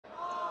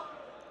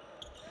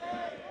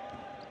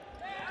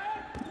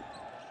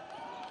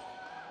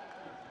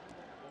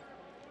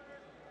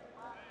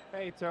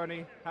Hey,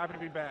 Tony. Happy to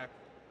be back.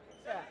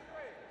 Yeah,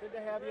 good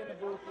to have you in the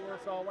booth here.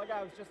 So, like I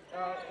was just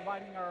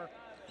reminding our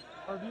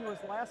viewers,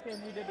 the last game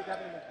we did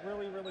together was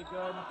really, really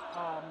good.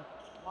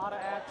 A lot of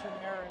action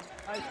there, and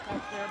nice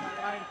catch there by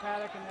Ryan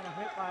Paddock, and then a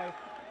hit by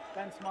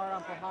Ben Smart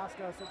on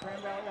Prohaska. So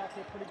Grand Valley got to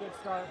a pretty good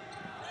start.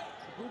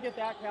 If we get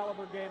that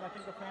caliber game, I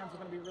think the fans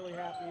are going to be really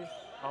happy.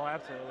 Oh,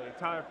 absolutely.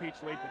 Tyler Peach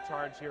lead the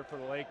charge here for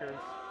the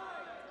Lakers.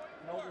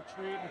 No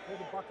retreat, and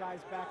pull the Buckeyes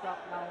back up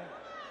now.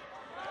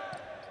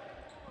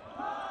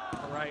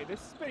 All right, this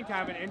has been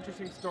kind of an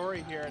interesting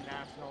story here at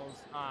Nationals.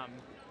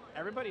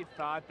 Everybody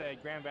thought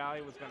that Grand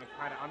Valley was going to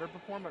kind of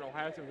underperform, but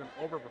Ohio State was going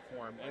to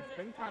overperform. It's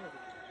been kind of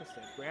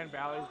interesting. Grand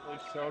Valley really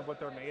showed what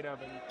they're made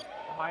of, and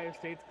Ohio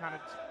State's kind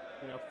of,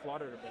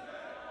 fluttered a bit.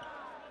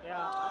 Yeah,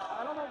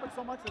 I don't know if it's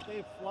so much that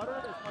they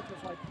fluttered as much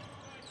as like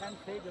Penn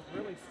State just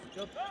really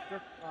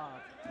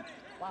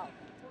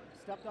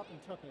stepped up and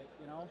took it,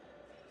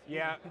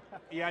 Yeah,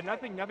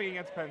 nothing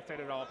against Penn State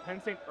at all.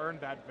 Penn State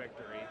earned that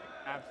victory,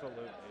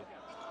 absolutely.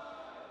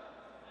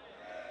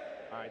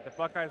 All right, the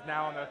Buckeyes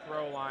now on their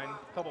throw line.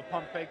 A couple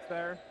pump fakes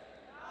there.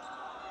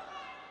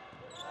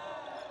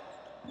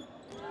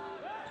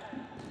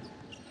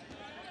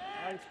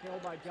 Nice kill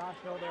by Josh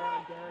Hill there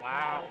and Derek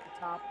at the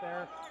top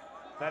there.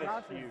 That is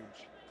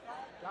huge.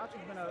 Josh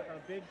has been a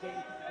big game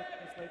for this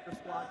Lakers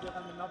squad. Give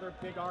them another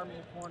big arm in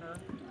the corner.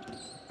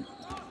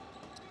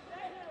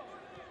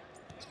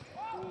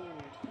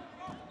 Ooh.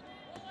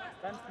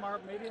 Ben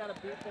Smart maybe had a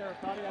beat there,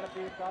 thought he had a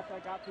beat, thought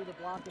that got through the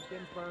block of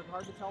Ginsburg.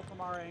 Hard to tell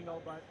from our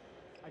angle, but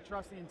I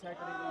trust the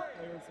integrity of these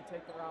players to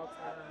take the routes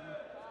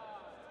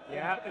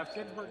there. If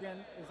Ginsburg is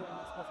in, it's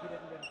supposed to be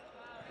in.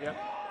 Yep.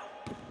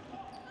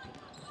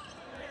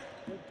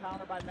 Good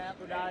counter by Matt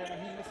Budaya,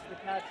 and he misses the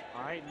catch.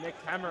 All right, Nick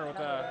Hemmer with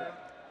a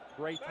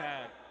great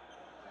tag.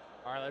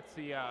 All right, let's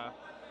see.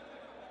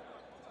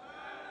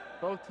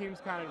 Both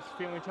teams kind of just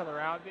feeling each other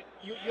out.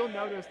 You'll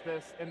notice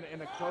this in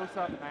the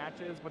close-up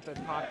matches with the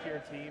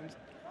top-tier teams.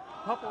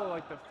 A couple of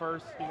like the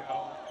first,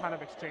 kind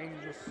of exchanges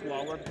are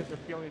slower because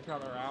they're feeling each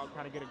other out,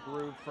 kind of get a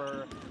groove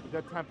for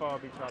the tempo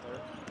of each other.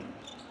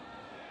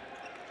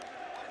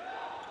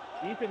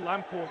 Ethan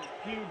Lempool,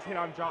 huge hit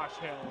on Josh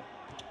Hill.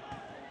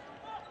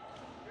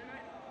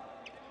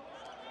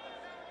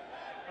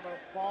 A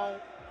ball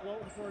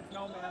floating towards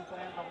no man's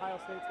land. Ohio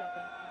State's got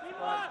the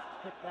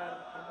pick that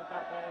up and with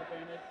that ball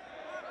advantage.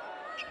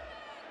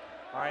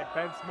 All right,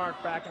 Ben Smart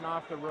backing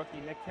off the rookie,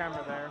 Nick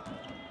Kemmer there.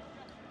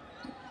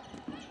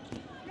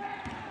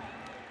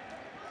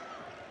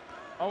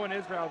 Owen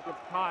Israel gets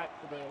caught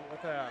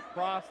with a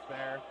cross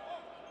there.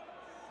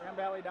 Grand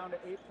Valley down to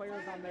 8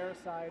 players on their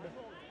side.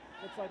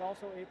 Looks like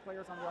also 8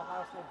 players on the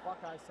Ohio State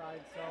Buckeye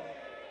side, so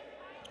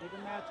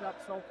even matchup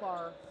so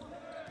far.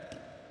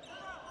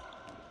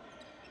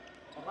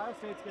 Ohio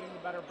State's getting the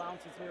better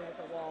bounces here with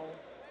the wall.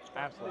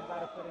 Absolutely.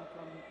 Benefiting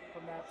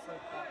from that so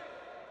far.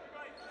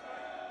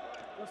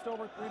 Just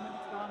over 3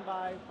 minutes gone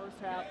by first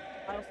half.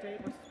 Ohio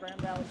State versus Grand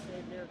Valley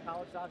State here.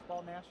 College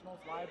Dodgeball Nationals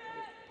live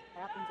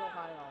from Athens,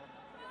 Ohio.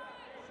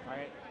 All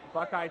right,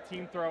 Buckeye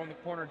team throw in the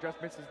corner just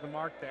misses the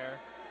mark there.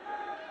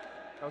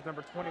 That was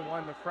number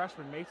 21, the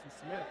freshman, Mason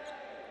Smith.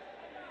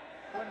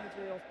 Quinn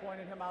Israel's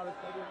pointed him out as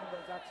maybe one of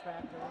those X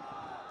factors.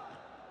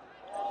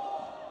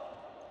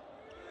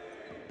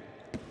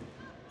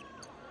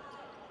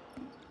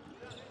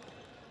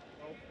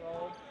 Low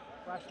throw.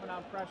 Freshman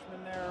on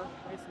freshman there.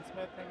 Mason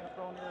Smith taking a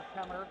throw near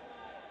Kemmer.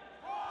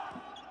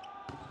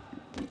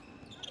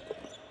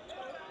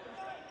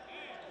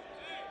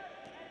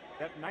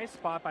 That nice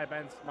spot by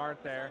Ben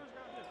Smart there.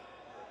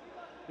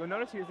 You'll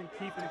notice he doesn't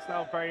keep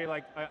himself very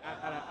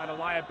at a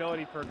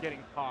liability for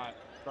getting caught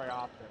very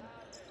often.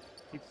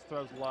 Keeps his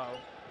throws low.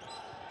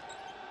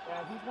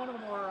 Yeah, he's one of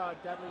the more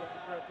deadly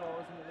accurate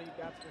throwers in the league,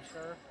 that's for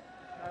sure.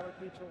 Tyler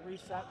Peach will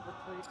reset,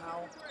 retreat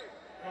now.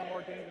 One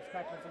more dangerous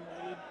catchers in the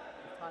league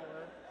is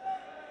Tyler.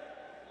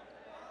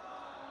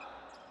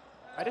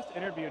 I just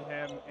interviewed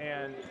him,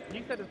 and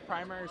he said his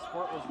primary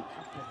sport was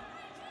wrestling.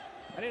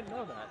 I didn't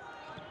know that.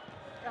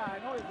 Yeah, I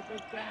know he's a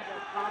big fan of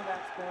combat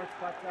sports,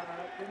 but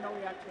didn't know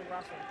he actually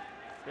wrestled.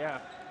 Yeah.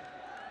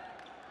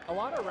 A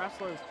lot of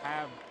wrestlers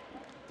have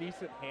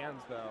decent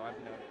hands, though, I've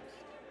noticed.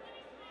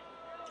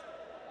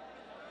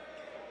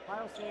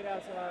 Ohio State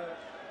has a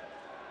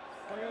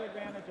clear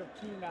advantage of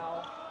 2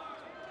 now.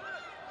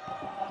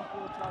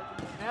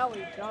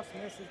 Alley just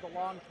misses the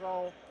long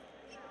throw.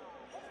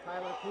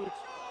 Tyler Pooch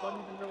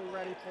wasn't even really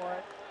ready for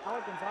it.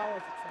 Howard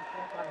Gonzalez at some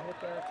point got a hit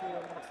there too.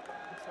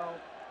 So.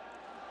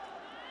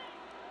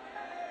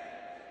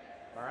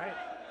 All right.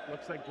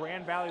 Looks like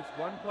Grand Valley's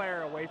 1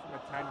 player away from a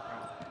 10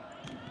 count.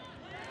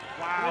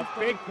 Wow,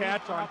 big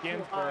catch on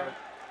Ginsburg.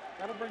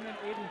 That'll bring in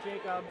Aiden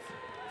Jacobs,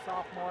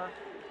 sophomore.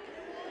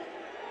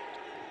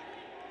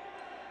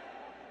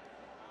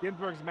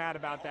 Ginsburg's mad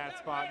about that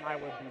spot, and I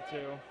would be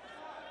too.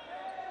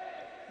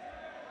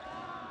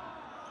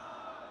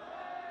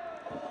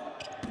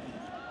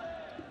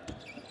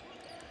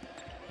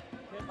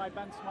 Hit by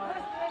Ben Smart.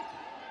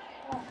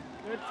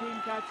 Good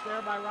team catch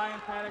there by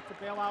Ryan Paddock to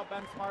bail out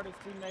Ben Smart, his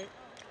teammate.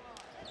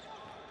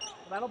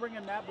 That'll bring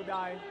in Matt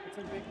Budai. It's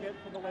a big hit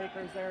for the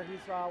Lakers there. He's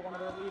one of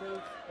their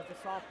leaders as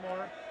a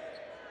sophomore.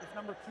 He's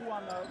number 2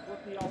 on the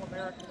rookie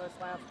All-American list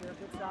last year.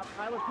 Good stop.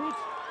 Tyler Peach,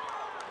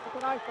 look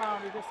what I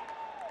found. He just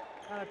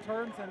kind of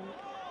turns and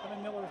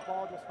Kevin Miller's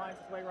ball just finds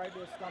its way right to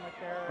his stomach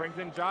there. Brings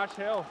in Josh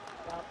Hill.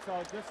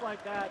 So just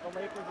like that, the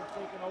Lakers have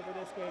taken over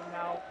this game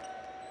now.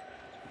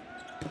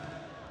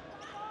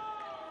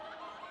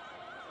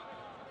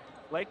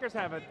 Lakers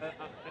have an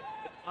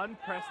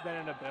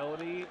unprecedented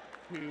ability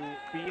to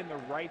be in the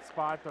right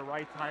spot at the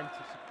right time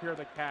to secure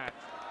the catch.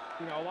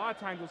 You know, a lot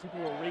of times those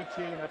people are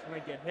reaching, that's when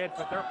they get hit,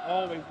 but they're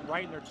always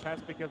right in their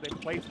chest because they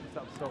place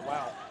themselves so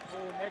well.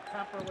 Oh, Nick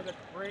Kemper with a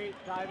great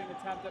diving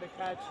attempt at a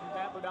catch, and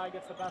Matt Budai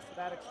gets the best of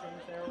that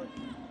exchange there.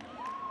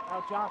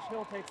 Now Josh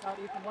Hill takes out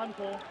Ethan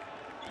Lemke.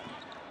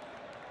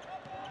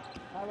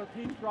 Tyler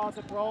Peach draws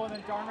a throw, and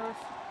then Darnell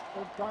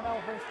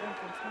Hurst,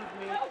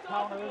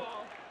 counter,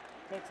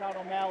 takes out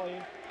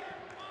O'Malley.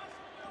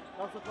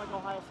 Does look like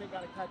Ohio State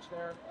got a catch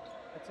there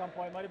at some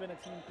point. Might have been a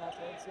team catch.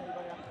 I didn't see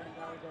anybody on Grand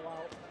Valley go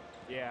out.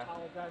 Yeah. I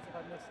apologize if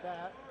I missed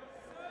that.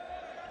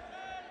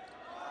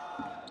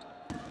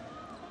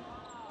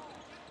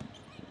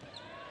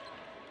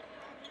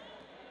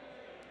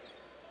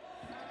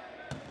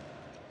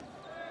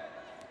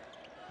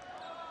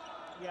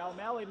 Yeah,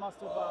 O'Malley must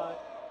have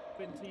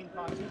been team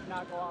caught. He did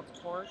not go off the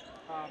court.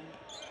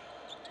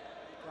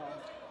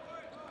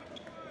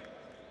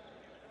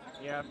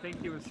 Yeah, I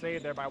think he was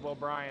saved there by Will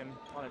Bryan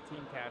on a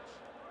team catch.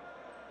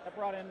 That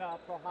brought in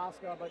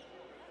Prohaska, but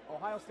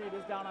Ohio State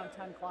is down on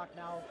 10 clock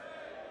now.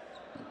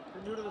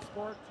 If you're new to the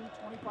sport, 2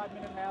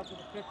 25-minute halves with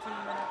a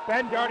 15-minute.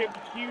 Ben Darty,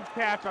 huge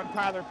catch on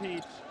Tyler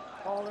Peach.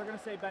 Oh, they're going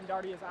to say Ben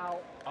Darty is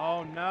out.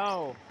 Oh,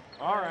 no.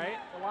 All right.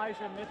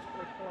 Elijah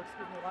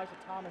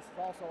Thomas is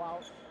also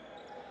out.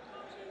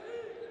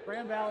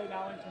 Grand Valley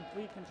now in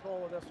complete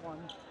control of this one.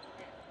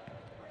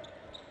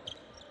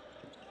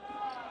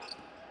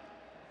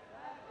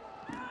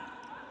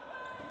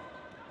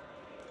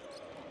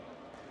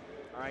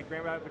 All right,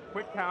 Grand Valley has a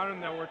quick counter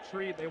and they'll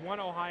retreat. They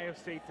want Ohio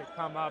State to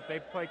come up. They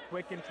play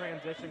quick in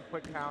transition,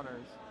 quick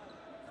counters.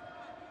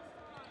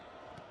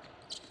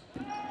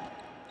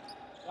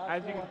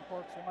 As you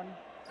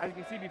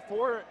can see,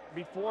 before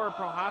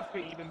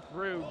Prohaska even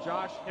threw,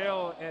 Josh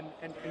Hill and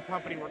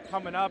company were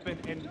coming up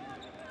in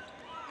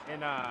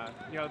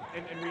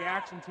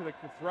reaction to the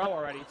throw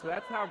already. So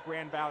that's how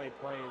Grand Valley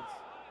plays.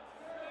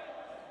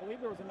 I believe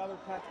there was another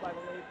catch by the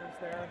Lakers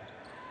there.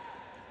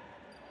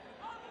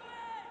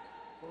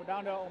 So we're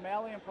down to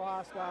O'Malley and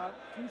Prohaska,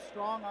 2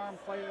 strong arm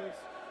players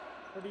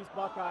for these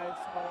Buckeyes.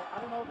 So I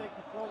don't know if they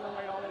can throw their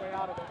way all the way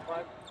out of it,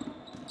 but.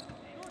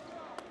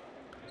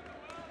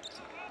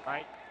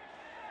 Right.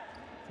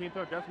 Team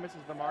throw just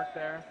misses the mark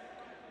there.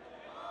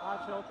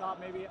 Josh Hill thought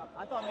maybe it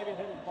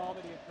hit his ball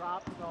that he had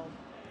dropped. So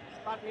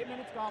about 8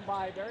 minutes gone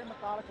by, very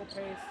methodical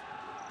pace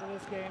for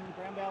this game.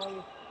 Grand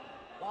Valley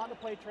wanted to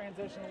play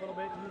transition a little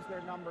bit and use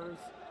their numbers.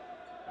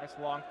 Nice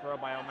long throw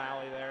by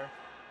O'Malley there.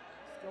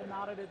 Still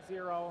knotted at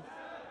 0.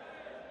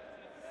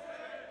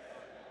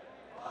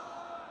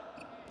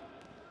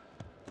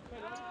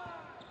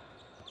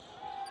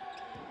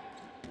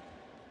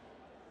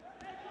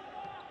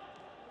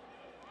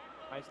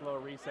 Nice little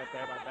reset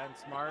there by Ben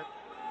Smart.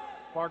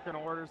 Barking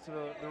orders to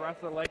the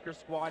rest of the Lakers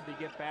squad to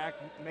get back,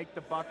 make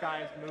the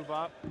Buckeyes move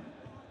up.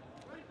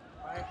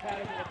 Ryan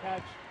Caddy for the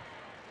catch.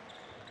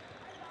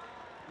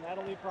 And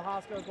that'll leave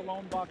Prohaska as the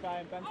lone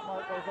Buckeye, and Ben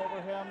Smart goes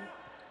over him.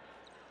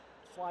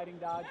 Sliding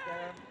dodge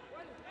there.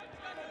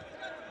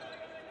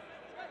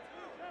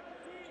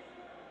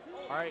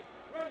 All right,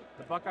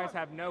 the Buckeyes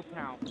have no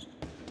count.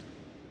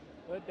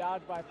 Good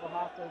dodge by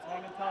Prohaska. He's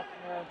hanging tough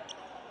there.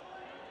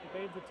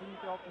 Evades the team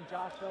throw from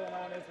Josh Hill and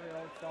Owen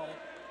Israel, so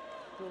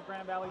two of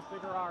Grand Valley's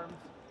bigger arms.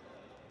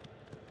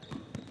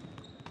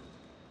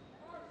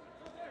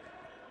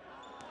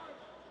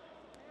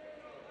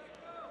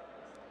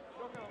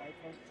 Right,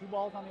 so 2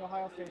 balls on the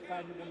Ohio State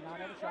side who did not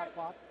have a shot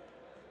clock.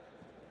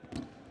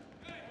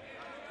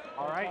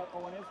 All right.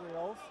 Owen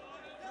Israel's.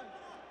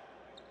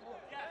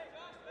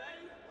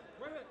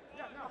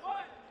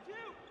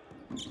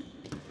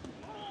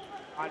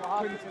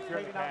 Prohaska's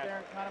taken out there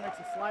and kind of makes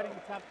a sliding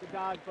attempt to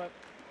dodge, but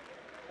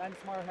Ben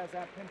Smart has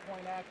that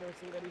pinpoint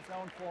accuracy that he's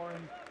known for.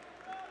 And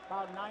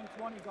about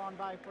 9:20 gone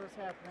by first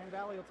half. Grand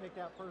Valley will take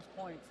that first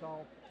point.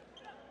 So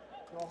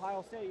for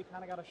Ohio State, you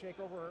kind of got to shake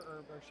over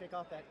or shake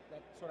off that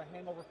sort of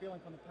hangover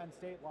feeling from the Penn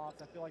State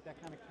loss. I feel like that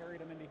kind of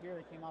carried them into here.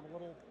 They came out a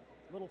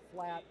little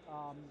flat.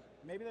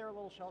 Maybe they were a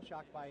little shell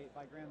shocked by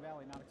Grand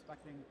Valley, not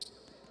expecting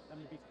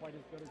them to be quite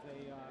as good as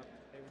they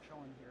were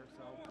showing here.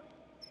 So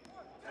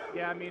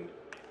yeah, I mean,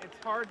 it's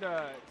hard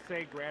to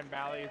say Grand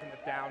Valley is in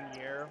a down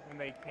year when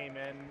they came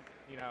in,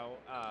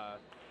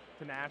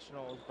 to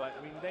nationals, but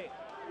I mean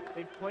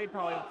they've played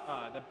probably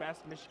the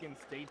best Michigan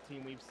State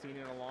team we've seen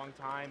in a long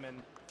time,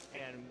 and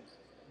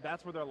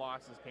that's where their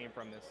losses came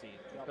from this season.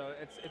 Yep. So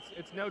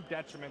it's no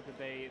detriment that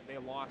they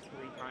lost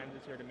 3 times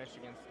this year to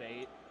Michigan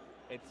State.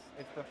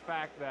 It's the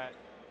fact that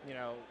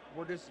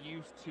we're just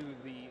used to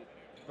the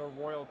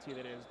royalty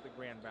that is the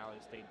Grand Valley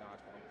State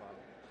Dodgeball Club.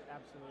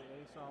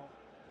 Absolutely. So,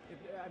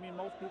 I mean,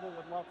 most people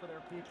would love for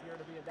their peak year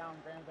to be a down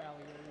Grand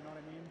Valley year, you know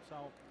what I mean?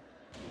 So,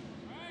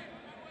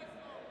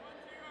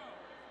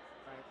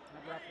 right,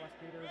 McGrath West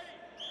Peters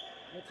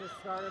gets it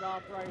started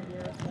off right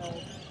here. So,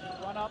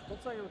 run up.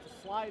 Looks like it was a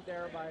slide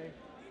there by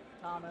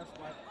Thomas,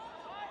 but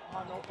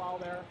no foul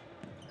there.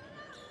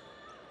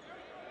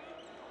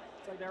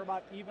 Looks like they're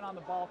about even on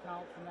the ball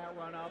count from that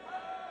run up.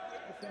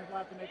 This team's will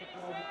have to make a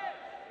throw.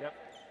 Yep.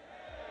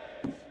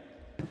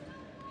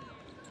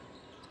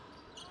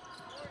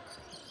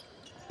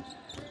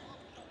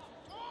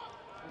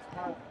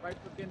 Right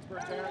for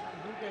Ginsburg there.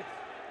 And who gets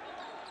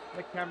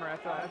the camera?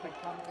 I think.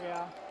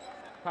 Yeah.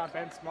 Caught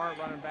Ben Smart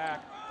running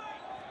back.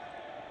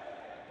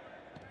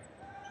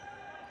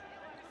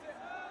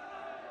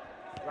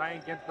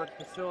 Ryan Ginsburg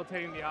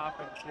facilitating the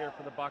offense here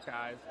for the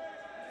Buckeyes.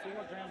 See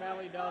what Grand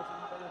Valley does and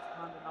how they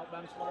respond, and now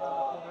Ben Smart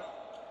on the court.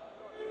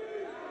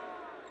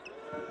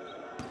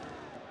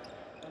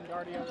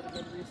 Lombardia with a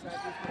good reset,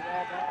 using the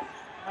wall back.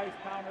 Nice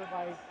counter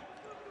by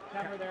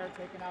Kemmer there,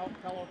 taking out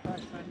fellow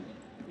freshman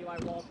Eli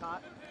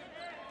Walcott.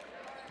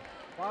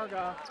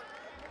 Varga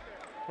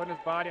putting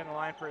his body on the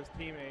line for his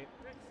teammate.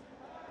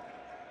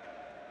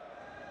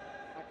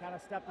 I kind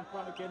of stepped in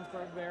front of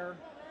Ginsburg there.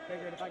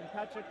 Figured if I can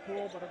catch it,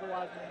 cool, but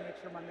otherwise I'm going to make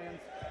sure my man's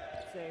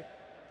safe.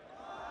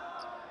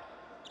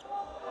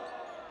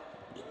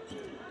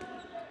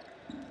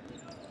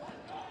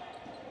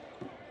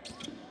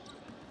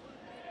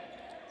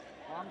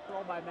 Long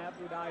throw by Matt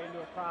Budai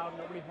into a crowd,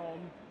 nobody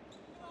home.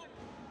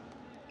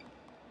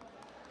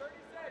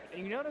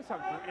 And you notice how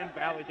Grand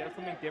Valley does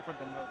something different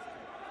than most.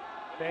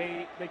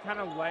 They kind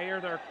of layer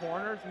their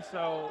corners, and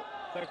so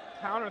the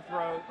counter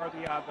throw or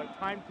the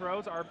time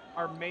throws are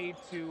made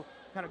to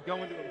kind of go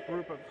into a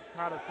group of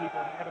crowd of people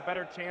and have a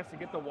better chance to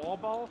get the wall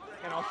ball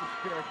and also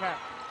secure a catch.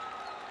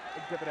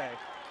 Exhibit A.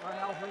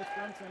 Darnell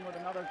Hurst-Simpson with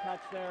another catch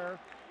there.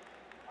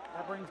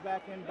 That brings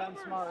back in Ben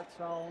Smart,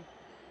 so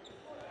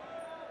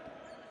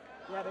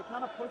yeah, they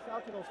kind of push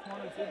out to those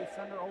corners, leave the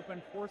center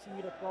open, forcing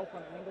you to throw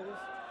from angles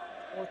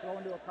or throw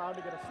into a crowd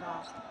to get a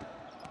stop.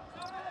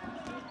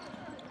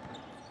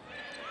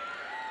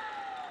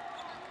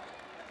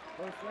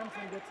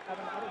 Hurst-Simpson gets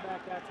Evan Utter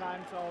back that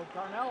time, so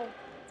Darnell,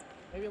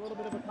 maybe a little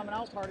bit of a coming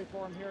out party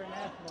for him here in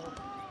National.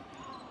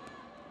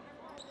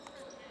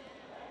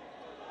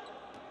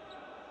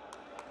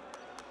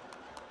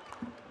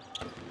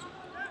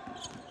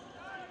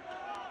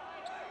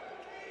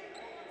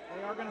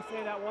 We are going to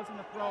say that wasn't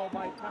a throw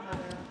by Kemmer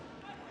there.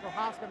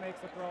 Prohaska makes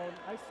the throw.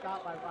 Nice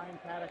stop by Ryan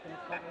Paddock and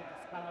just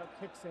kind of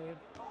kick save.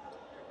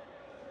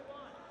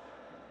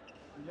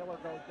 Miller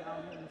goes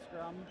down in the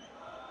scrum.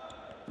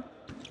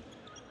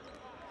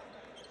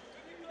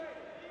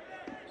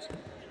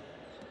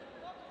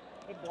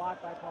 Good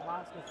block by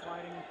Prohaska,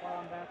 sliding and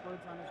falling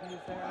backwards on his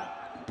knees there.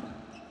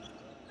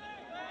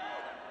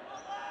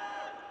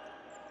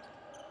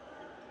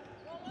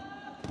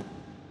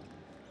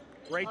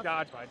 Great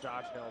dodge by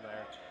Josh Hill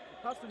there.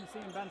 Accustomed to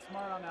seeing Ben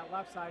Smart on that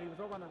left side. He was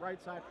over on the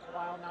right side for a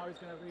while. Now he's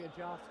going to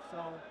readjust.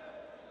 So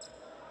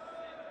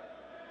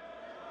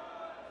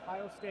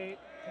Ohio State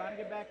trying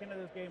to get back into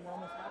this game. We're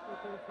almost halfway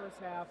through the first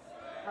half.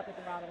 Not that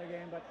they're out of the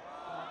game, but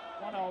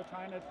 1-0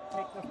 trying to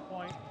take this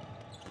point.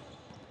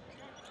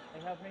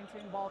 They have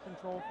maintained ball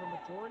control for the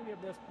majority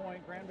of this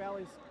point. Grand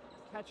Valley's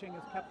catching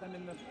has kept them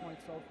in this point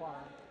so far.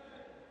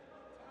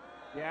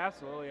 Yeah,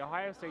 absolutely.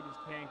 Ohio State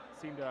just can't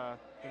seem to,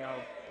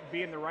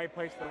 be in the right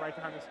place at the right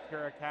time to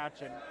secure a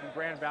catch, and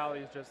Grand Valley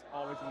is just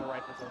always in the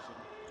right position.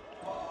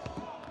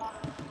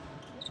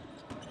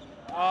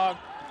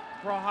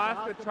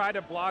 Prohaska tried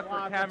to block for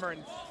Kemmer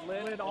and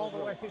slid all the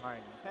way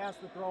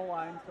past the throw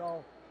line,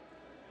 so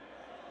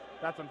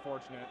that's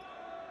unfortunate.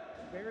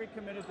 Very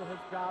committed to his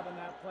job in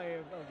that play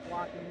of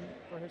blocking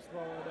for his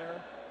thrower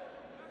there.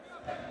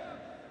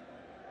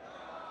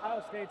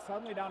 Ohio State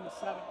suddenly down to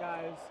 7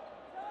 guys.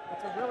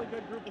 It's a really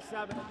good group of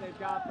 7 that they've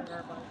got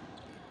there, but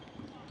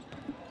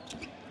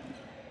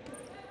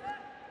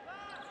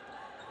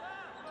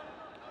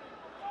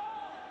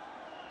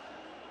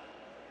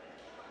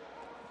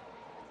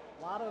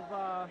a lot of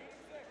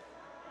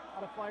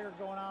fire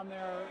going on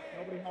there.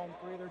 Nobody home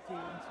for either team,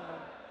 so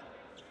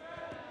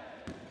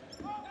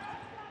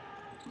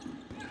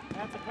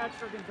that's a catch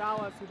for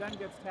Gonzalez, who then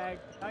gets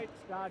tagged. Nice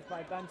dodge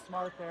by Ben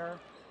Smart there.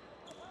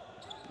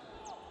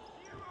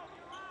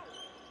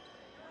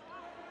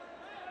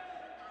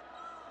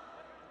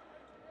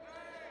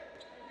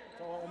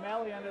 So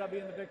O'Malley ended up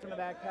being the victim of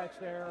that catch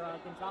there.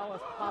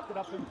 Gonzalez popped it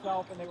up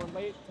himself, and they were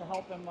late to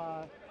help him.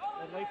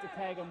 Late to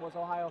tag him was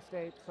Ohio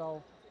State,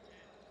 so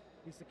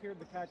he secured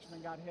the catch and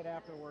then got hit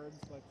afterwards.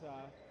 But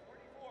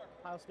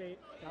Ohio State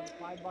got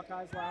 5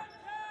 Buckeyes left.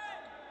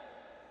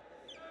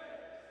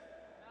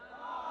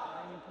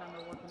 Kind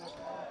of working in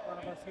front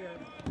of us here.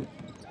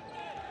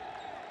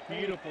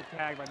 Beautiful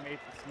tag by Mason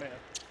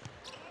Smith.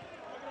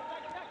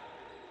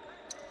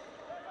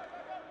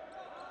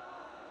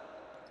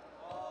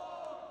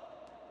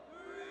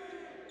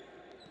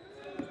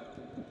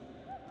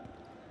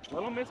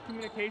 Little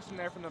miscommunication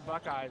there from the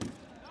Buckeyes.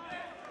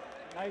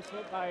 Nice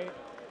hit by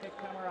kick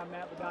counter on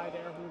Matt, the guy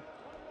there who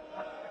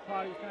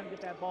thought he was trying to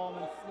get that ball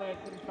and then slid,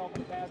 put himself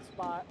in a bad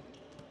spot.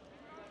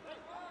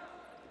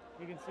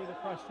 You can see the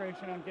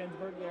frustration on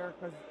Ginsburg there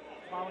because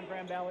allowing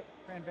Grand Valley,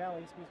 to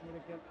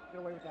get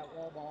away with that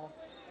wall ball.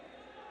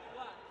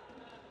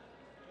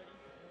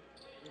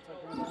 Looks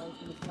like Grand Valley's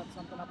going to set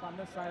something up on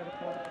this side of the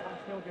court.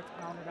 Still gets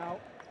counted out.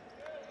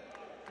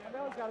 Grand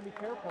Valley's got to be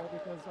careful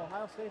because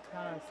Ohio State's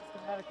kind of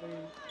systematically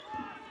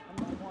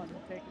one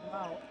taking them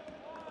out.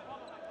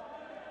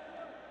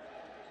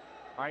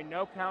 All right,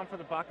 no count for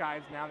the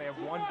Buckeyes now. They have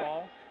 1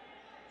 ball.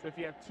 So if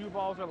you have 2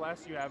 balls or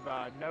less, you have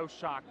no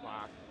shot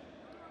clock.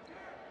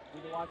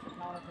 Need to watch the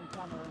counter from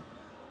Kemper.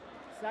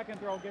 Second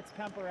throw gets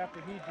Kemper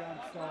after he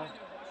jumps, so.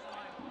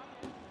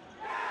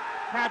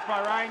 Catch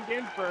by Ryan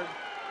Ginsburg.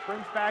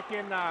 Brings back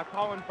in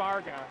Colin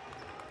Barga.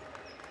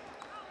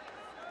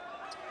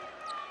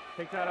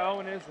 Takes out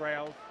Owen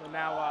Israel. So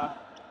now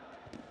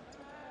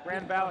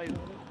Grand Valley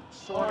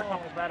short a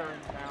couple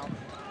veterans now.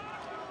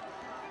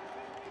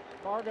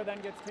 Barga then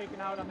gets taken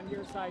out on the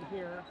near side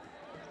here.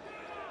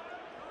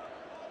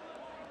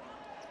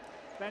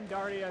 Ben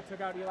Dardia took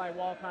out Eli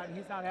Walcott, and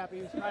he's not happy.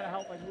 He was trying to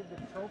help move the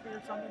trophy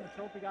or something. The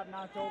trophy got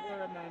knocked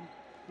over, and then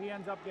he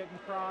ends up getting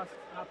crossed,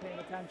 not paying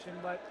attention.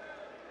 But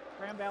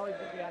Grand Valley's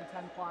going to be on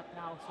 10 o'clock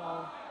now,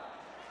 so.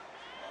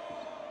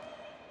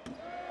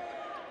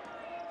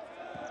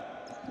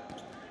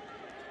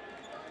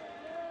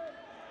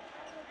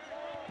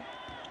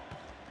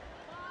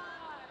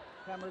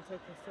 Kemmer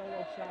takes a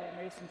solo shot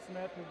at Mason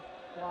Smith,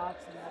 who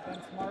blocks, and now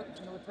Ben Smart is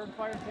going to return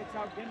fire and takes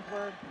out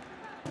Ginsburg.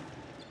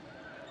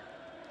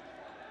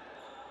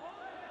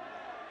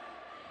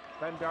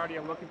 Ben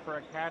Dardia looking for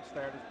a catch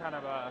there, just kind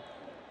of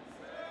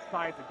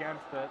sides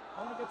against it.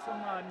 I want to get some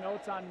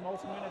notes on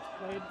most minutes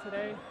played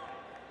today.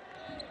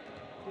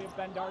 See if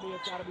Ben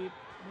Dardia's got to be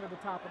near the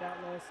top of that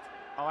list.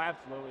 Oh,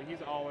 absolutely.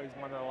 He's always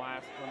one of the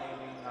last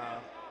remaining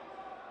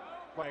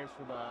players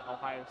for the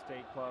Ohio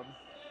State club.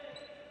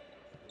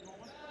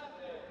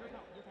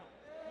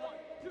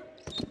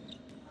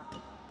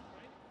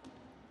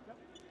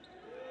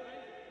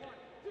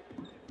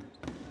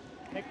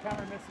 Nick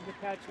Kemmer misses the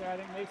catch there. I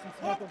think Mason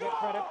Smith will get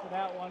credit for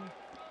that one.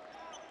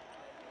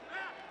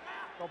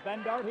 So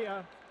Ben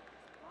Dardia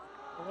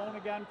alone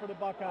again for the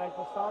Buckeyes.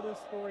 We saw this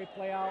story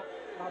play out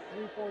about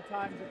 3-4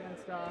 times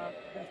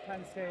against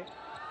Penn State.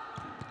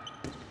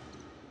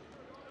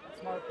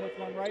 Smart puts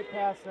one right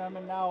past them,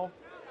 and now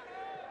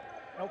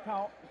no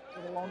count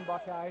for the lone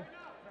Buckeye.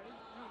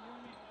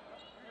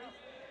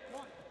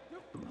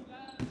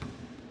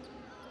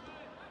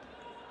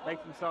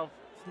 Makes himself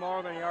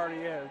smaller than he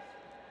already is.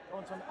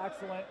 Showing some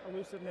excellent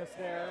elusiveness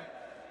there.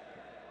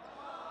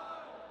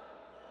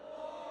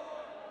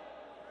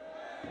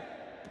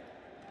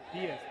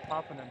 He is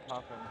puffing and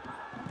puffing.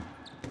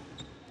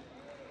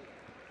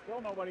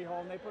 Still nobody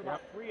home. They put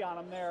about 3 on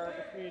him there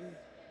between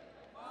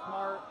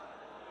Smart,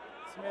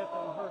 Smith,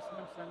 and Hurst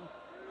Simpson.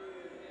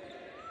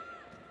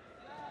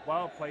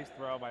 Well-placed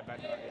throw by Ben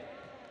Dardia.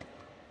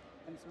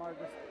 And Smart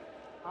just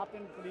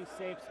opting for these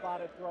safe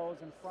spotted throws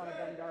in front of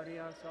Ben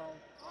Dardia, so.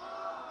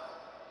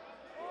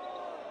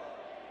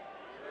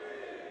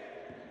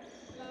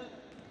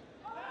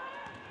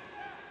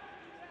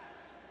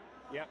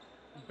 Yep.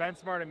 Ben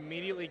Smart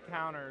immediately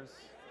counters,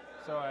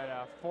 so it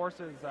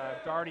forces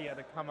Dardia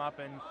to come up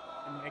and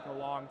make a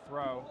long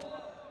throw.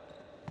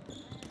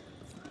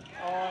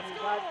 Oh, and he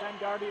got Ben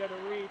Dardia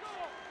to reach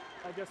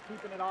by just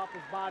keeping it off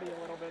his body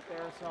a little bit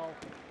there. So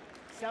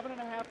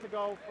 7.5 to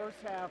go, first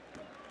half.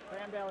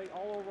 Grand Valley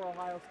all over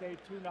Ohio State,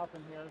 2-0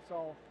 here.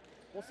 So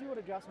we'll see what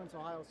adjustments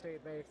Ohio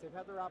State makes. They've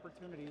had their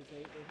opportunities.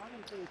 They hung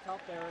in pretty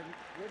tough there and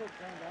riddled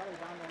Grand Valley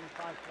down to only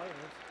 5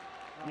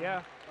 players.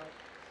 Yeah. But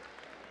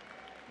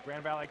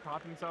Grand Valley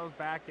caught themselves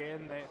back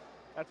in.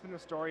 That's been the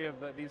story of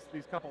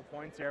these couple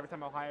points here. Every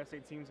time Ohio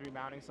State seems to be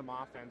mounting some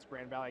offense,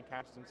 Grand Valley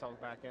catches themselves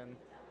back in.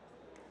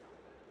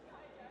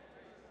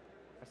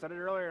 I said it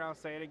earlier and I'll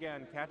say it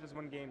again. Catches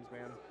win games,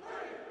 man.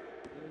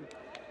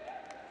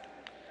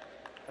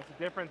 That's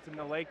the difference in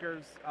the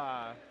Lakers,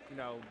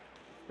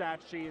 stat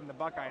sheet and the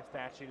Buckeye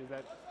stat sheet is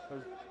that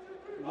there's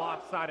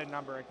lopsided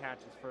number of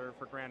catches for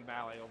Grand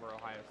Valley over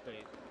Ohio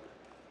State.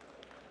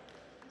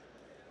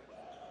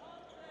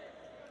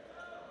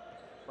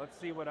 Let's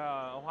see what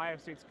Ohio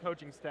State's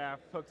coaching staff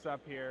cooks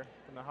up here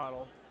in the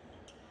huddle.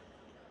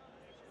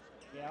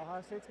 Yeah,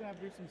 Ohio State's going to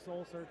have to do some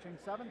soul searching.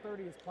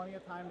 7:30 is plenty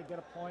of time to get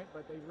a point,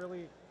 but they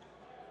really,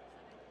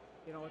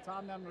 it's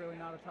on them really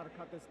now to try to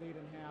cut this lead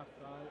in half.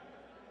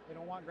 They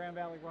don't want Grand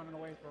Valley running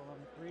away from them.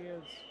 3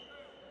 is,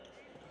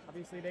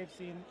 obviously they've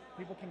seen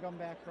people can come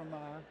back from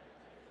down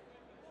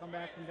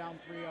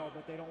 3-0,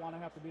 but they don't want to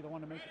have to be the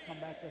one to make the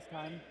comeback this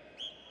time.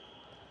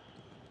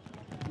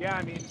 Yeah,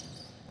 I mean,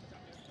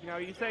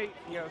 you say,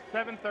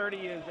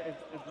 7:30 is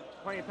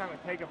plenty of time to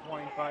take a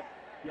point, but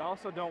you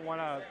also don't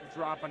want to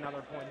drop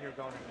another point here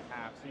going into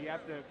half. So you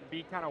have to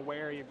be kind of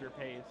wary of your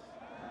pace.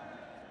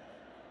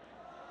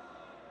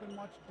 Too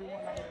much doing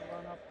on the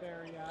run up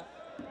there yet.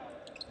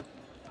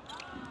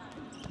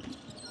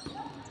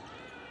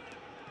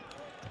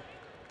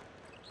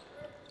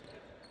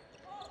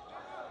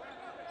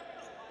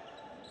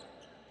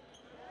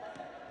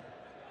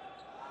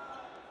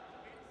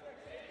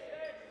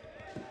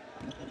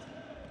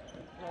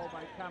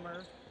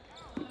 Kemmer.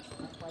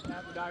 But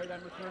Matt Dyer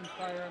then returns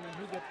fire, and then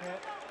he gets hit.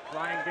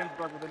 Ryan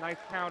Ginsburg with a nice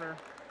counter.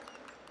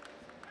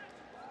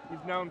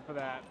 He's known for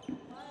that.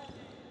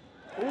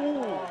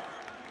 Ooh!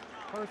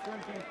 First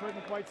Winston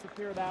couldn't quite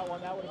secure that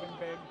one. That would have been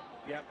big.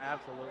 Yep,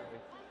 absolutely.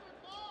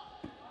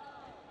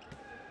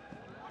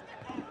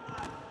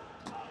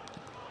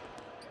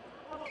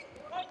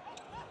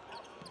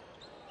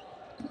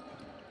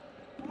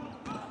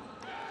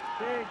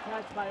 Big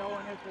catch by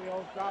Owen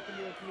Israel, dropping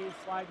to his knees,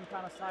 sliding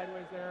kind of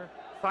sideways there.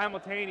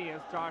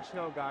 Simultaneous, Josh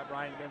Hill got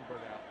Ryan Ginsburg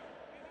out.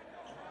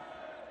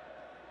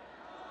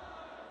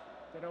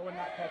 Did Owen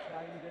not catch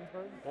Ryan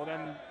Ginsburg? Well,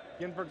 then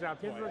Ginsburg's out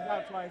twice. Ginsburg's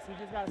out twice. He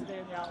just got to stay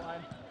in the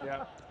outline.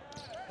 Yep.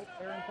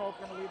 Aaron Polk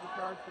going to lead the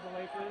charge for the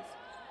Lakers.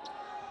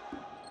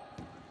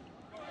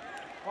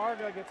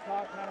 Varga gets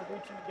caught kind of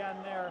reaching again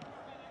there.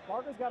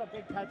 Varga's got a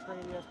big catch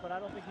radius, but I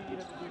don't think he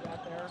needed to do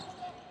that there.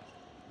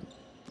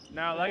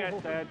 Now, like I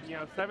said, you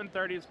know,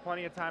 7:30 is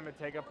plenty of time to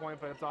take a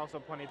point, but it's also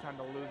plenty of time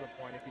to lose a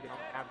point if you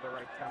don't have the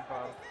right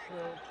tempo.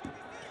 True.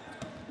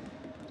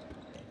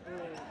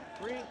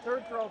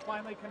 Third throw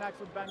finally connects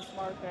with Ben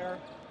Smart there.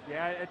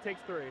 Yeah, it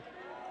takes 3.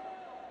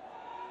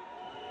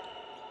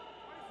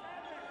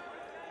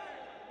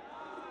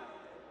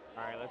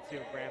 All right, let's see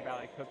what Grand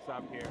Valley cooks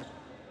up here.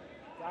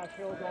 Josh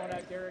Hill going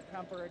at Derek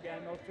Kemper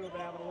again. Those two have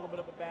been having a little bit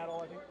of a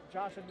battle. I think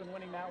Josh has been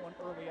winning that one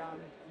early on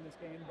in this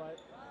game, but...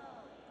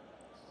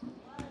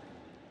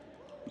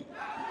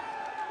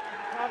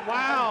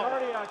 Wow!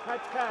 Already a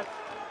catch.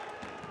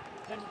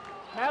 And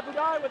Matt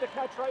Budai with a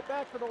catch right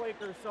back for the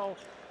Lakers. So,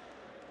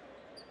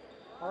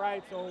 all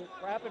right, so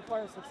rapid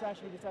fire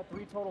succession. We just had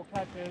 3 total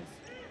catches.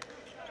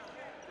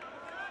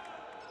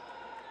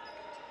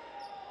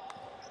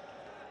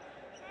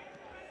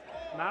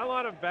 Not a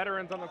lot of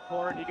veterans on the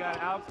court. You got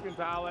Alex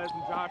Gonzalez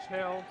and Josh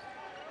Hill.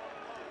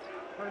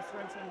 First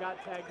Rinson got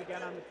tagged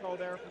again on the toe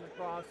there from the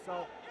cross.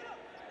 So,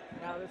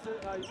 now this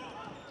is,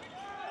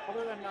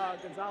 other than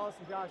Gonzalez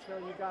and Josh Hill,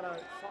 you've got a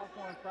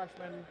sophomore and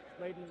freshman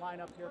laden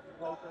lineup here for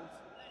the Lakers.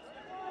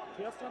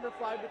 Just under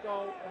 5 to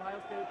go. Ohio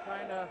State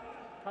trying to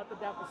cut the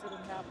deficit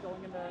in half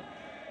going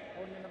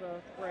into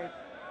the break.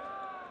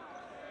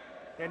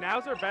 And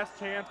now's their best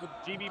chance with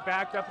GB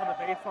backed up on the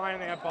baseline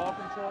and they have ball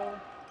control.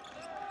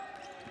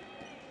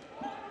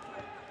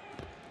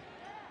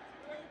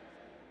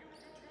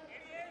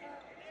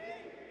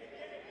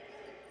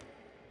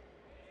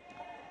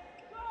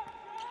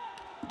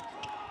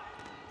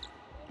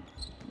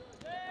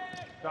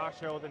 Josh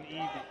Hill with an easy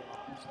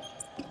ball.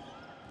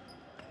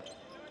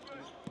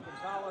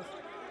 Gonzalez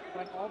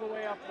went all the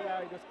way up the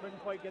alley, just couldn't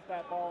quite get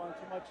that ball,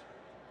 and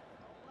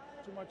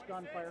too much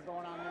gunfire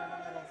going on there in the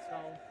middle. So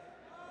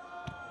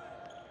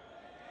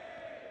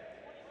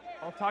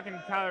I was talking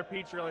to Tyler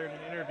Peach earlier in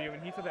an interview,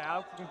 and he said that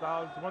Alex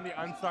Gonzalez is one of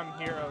the unsung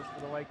heroes for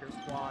the Lakers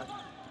squad.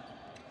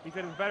 He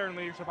said his veteran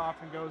leadership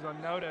often goes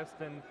unnoticed,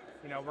 and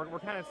you know we're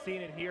kind of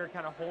seeing it here,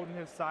 kind of holding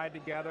his side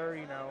together.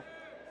 You know,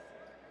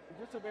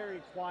 just a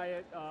very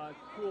quiet,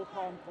 cool,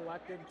 calm,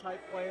 collected type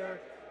player.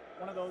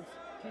 One of those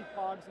key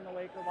cogs in the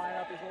Laker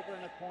lineup. He's over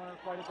in the corner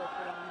quite a bit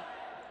for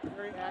them.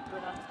 Very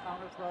accurate on his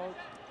counter throws.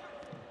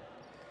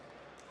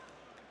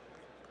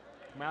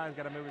 O'Malley's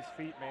got to move his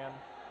feet, man.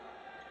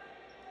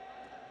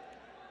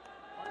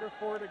 Under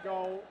 4 to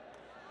go.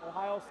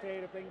 Ohio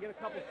State, if they can get a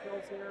couple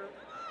kills here,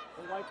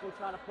 they're likely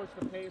trying to push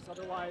the pace.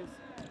 Otherwise,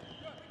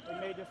 they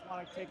may just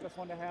want to take this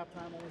one to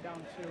halftime when we're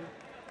down 2.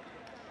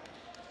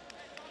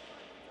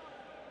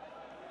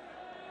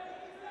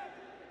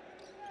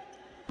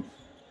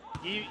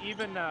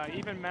 Even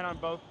men on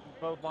both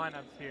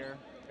lineups here.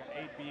 Got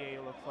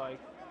 8-8 looks like.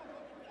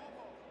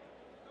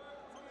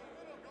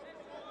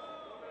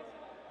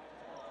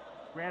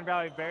 Grand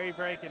Valley very,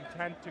 very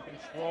content to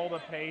control the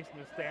pace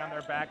and to stay on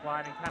their back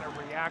line and kind of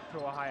react to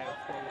Ohio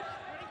State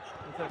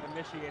instead of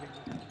initiating.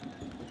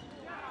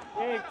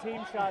 Big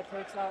team shot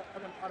takes out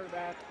Evan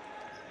Utterback.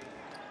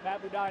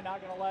 Matt Budai not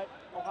going to let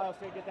Ohio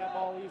State get that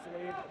ball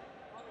easily.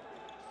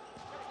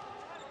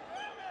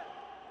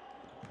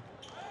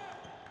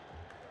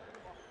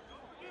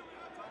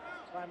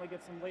 Finally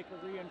get some Laker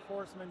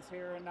reinforcements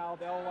here, and now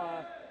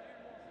they'll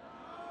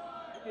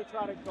they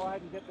try to go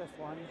ahead and get this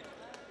one.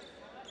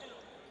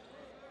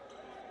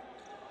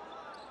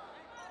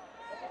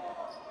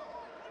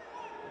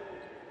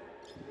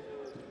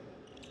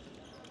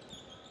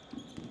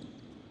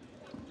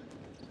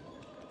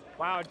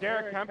 Wow,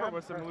 Derek Kemper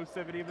with some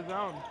elusivity of his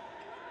own.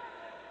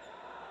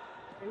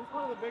 He's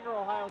one of the bigger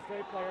Ohio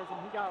State players,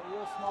 and he got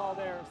real small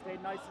there,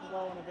 stayed nice and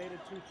low and evaded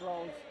 2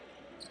 throws.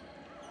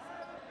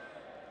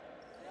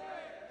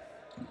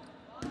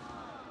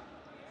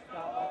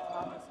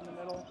 Thomas in the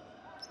middle.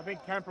 I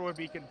think Kemper would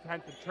be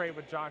content to trade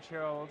with Josh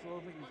Hill. It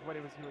looks like he's what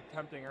he was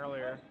attempting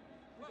earlier.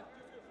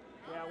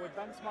 Yeah, with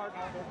Ben Smart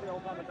and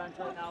Israel on the bench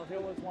right now,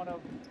 Hill is one of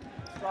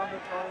stronger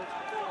throws.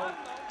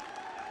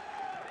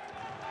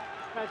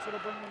 Catch to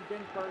bring in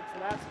Ginsburg, so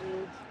that's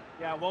huge.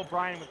 Yeah, Will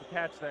Bryan with the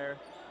catch there.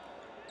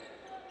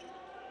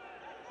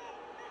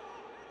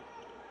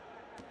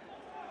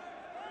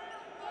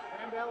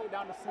 Grand Valley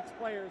down to 6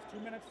 players, 2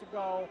 minutes to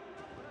go.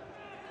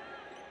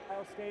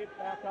 Ohio State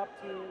back up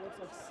to, looks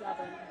like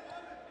 7.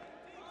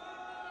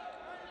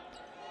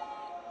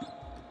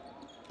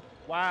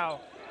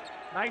 Wow.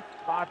 Nice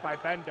spot by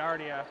Ben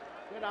Dardia.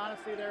 Good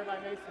honesty there by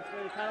Mason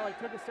Smith. He kind of like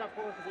took a step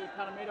forward because he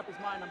kind of made up his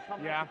mind. I'm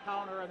coming up the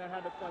counter, and then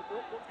had to like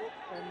whoop, whoop, whoop,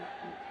 and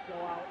go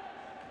out.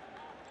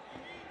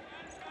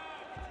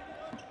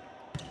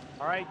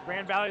 All right,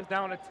 Grand Valley's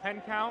down a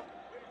 10 count.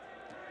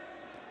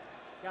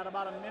 Got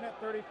about a minute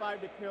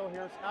 35 to kill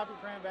here. So now for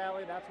Grand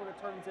Valley, that's what it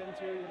turns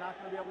into. You're not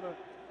going to be able to.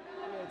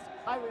 It's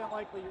highly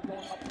unlikely you're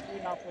going up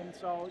 3-0.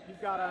 So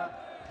you've got to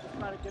just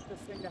try to get this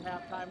thing to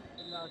halftime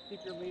and keep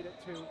your lead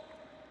at 2.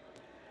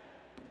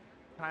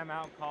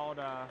 Timeout called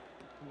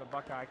from the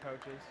Buckeye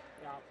coaches.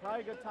 Yeah,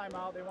 probably a good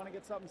timeout. They want to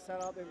get something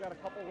set up. They've got a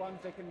couple runs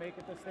they can make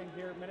at this thing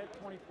here. Minute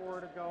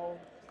 24 to go.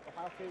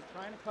 Ohio State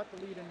trying to cut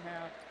the lead in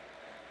half.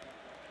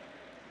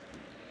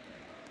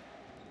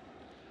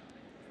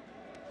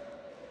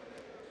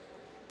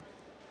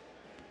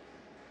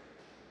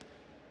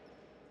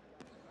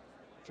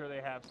 I'm sure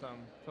they have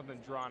something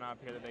drawn up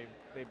here that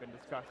they've been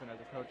discussing as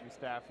a coaching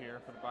staff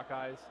here for the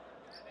Buckeyes.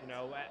 You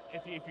know,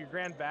 if you're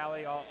Grand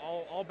Valley,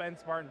 all Ben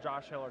Smart and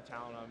Josh Hill are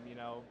telling them, you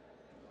know,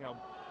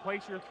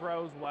 place your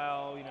throws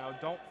well. You know,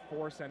 don't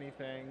force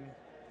anything.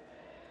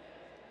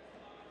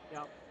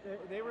 Yeah,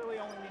 they really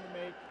only need to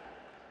make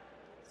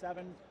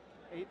 7,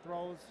 8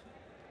 throws.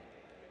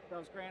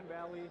 Those Grand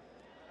Valley.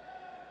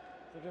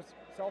 So just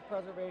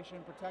self-preservation,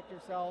 protect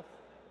yourself,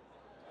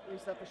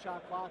 reset the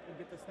shot clock, and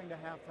get this thing to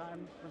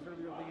halftime. Preserve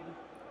your lead.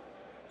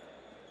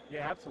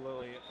 Yeah,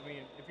 absolutely. I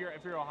mean, if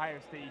you're Ohio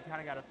State, you kind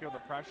of got to feel the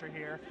pressure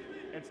here.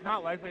 It's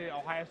not likely that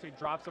Ohio State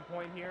drops a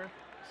point here,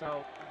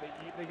 so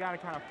they got to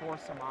kind of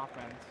force some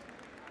offense.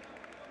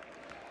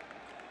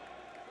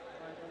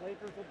 All right, the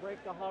Lakers will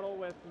break the huddle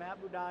with Matt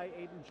Budai,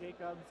 Aiden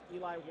Jacobs,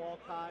 Eli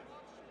Walcott,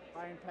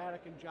 Ryan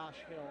Paddock, and Josh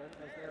Hill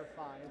as their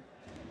 5.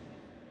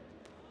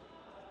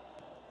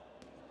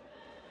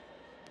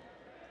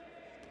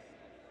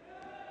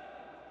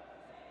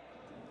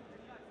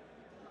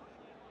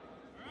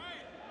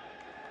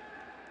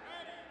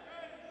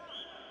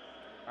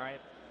 All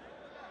right.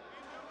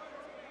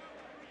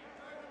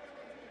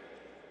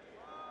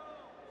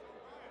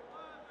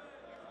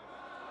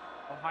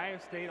 Ohio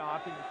State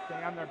opting to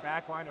stay on their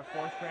back line to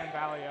force Grand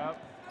Valley up.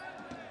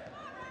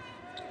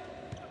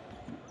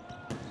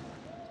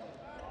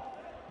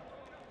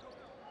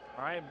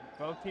 All right,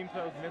 both teams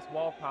throws miss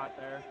Walcott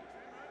there.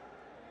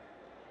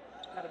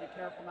 Got to be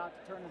careful not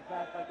to turn his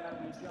back like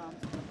that when he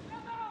jumps.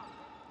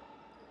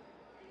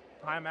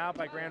 Timeout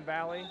by Grand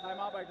Valley.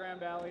 Timeout by Grand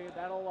Valley.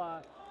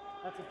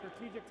 That's a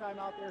strategic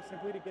timeout there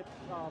simply to get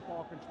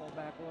ball control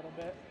back a little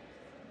bit.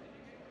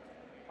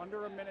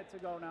 Under a minute to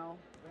go now.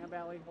 Grand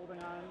Valley holding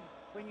on,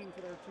 clinging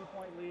to their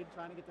 2-point lead,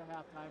 trying to get to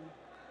halftime.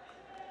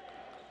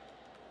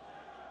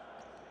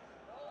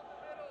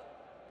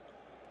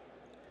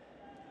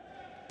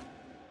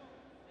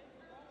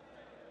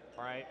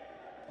 All right.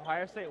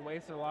 Ohio State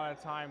wasted a lot of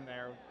time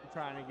there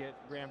trying to get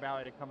Grand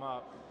Valley to come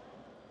up.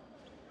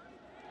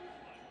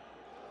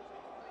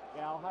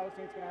 Yeah, Ohio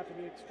State's going to have to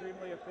be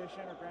extremely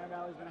efficient, or Grand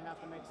Valley's going to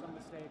have to make some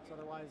mistakes.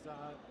 Otherwise,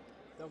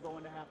 they'll go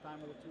into halftime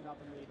with a 2-0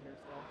 lead here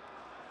still.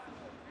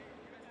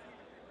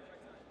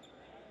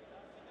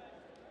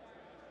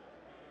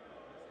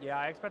 Yeah,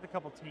 I expect a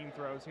couple team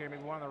throws here.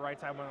 Maybe one on the right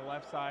side, one on the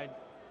left side.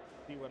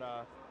 See what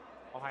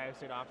Ohio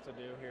State opts to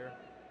do here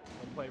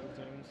when play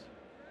resumes.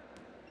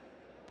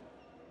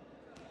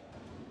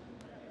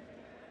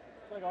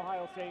 It's like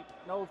Ohio State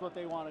knows what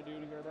they want to do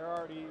here. They're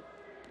already...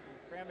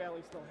 Grand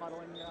Valley's still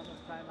huddling here on this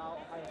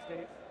timeout. Ohio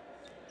State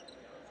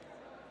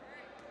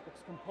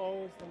looks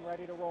composed and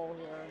ready to roll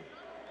here.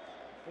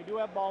 They do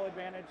have ball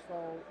advantage,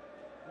 so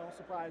no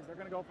surprise. They're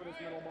going to go for this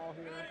middle ball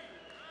here.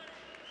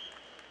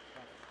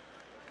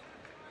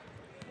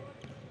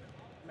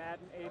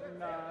 Madden, Aiden,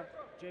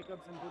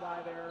 Jacobs, and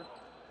Budai there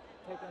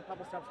taking a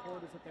couple steps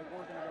forward as if they were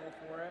going to go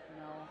for it.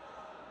 Now,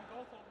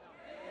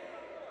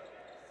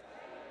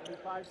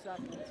 35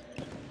 seconds.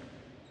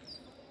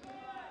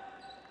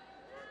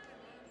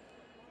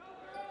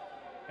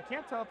 I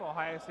can't tell if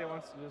Ohio State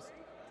wants to just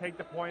take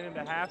the point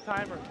into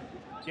halftime or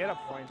get a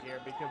point here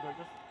because they're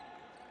just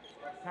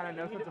kind of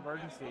no sense of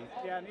urgency.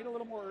 Yeah, need a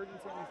little more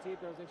urgency on these team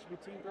throws. They should be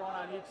team throwing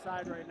on each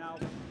side right now.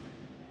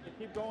 They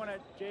keep going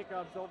at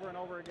Jacobs over and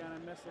over again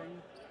and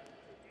missing.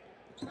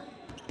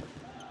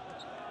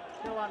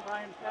 Still on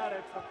Ryan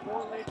Paddock, so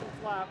 4 Lakers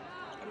left,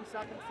 20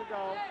 seconds to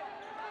go.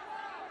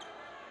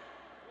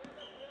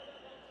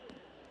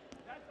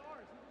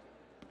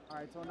 All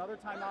right, so another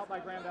timeout by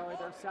Grand Valley,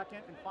 their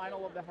second and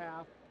final of the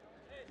half.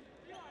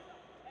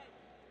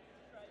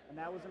 And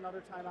that was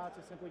another timeout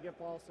to simply get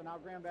balls. So now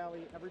Grand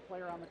Valley, every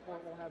player on the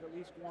court will have at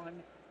least 1. I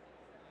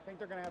think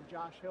they're going to have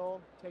Josh Hill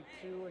take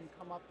 2 and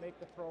come up, make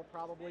the throw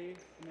probably,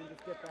 and then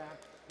just get back.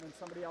 And then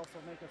somebody else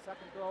will make a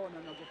second throw, and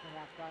then they'll get to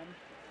halftime.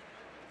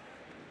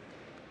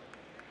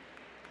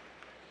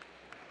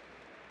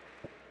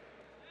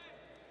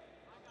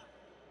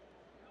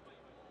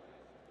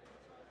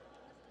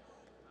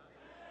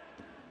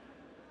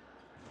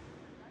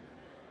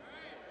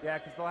 Yeah,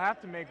 because they'll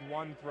have to make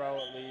 1 throw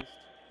at least.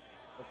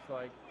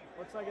 like.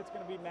 Looks like it's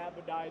going to be Matt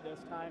Badai this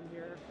time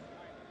here.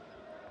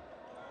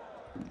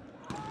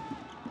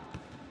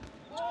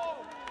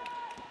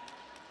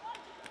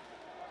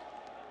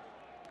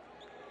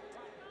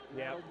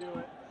 Yeah. That'll do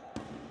it.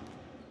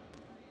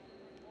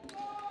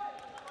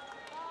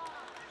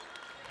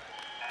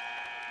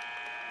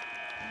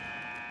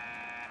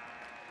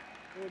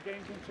 Little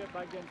gamesmanship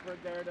by Ginsburg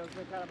there. Does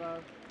look kind of a,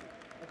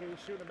 like he was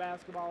shooting a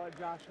basketball at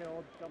Josh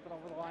Hill, jumping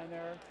over the line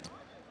there.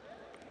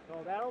 So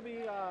that'll be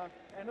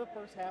end of the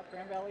first half.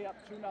 Grand Valley up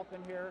 2-0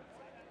 here.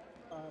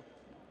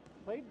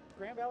 Played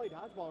Grand Valley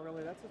Dodgeball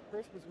really. That's as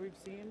crisp as we've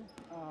seen.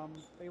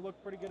 They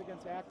looked pretty good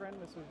against Akron.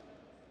 This was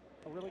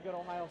a really good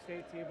Ohio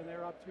State team, and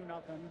they're up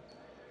 2-0.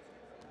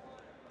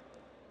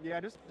 Yeah,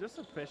 just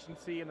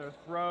efficiency in their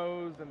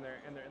throws and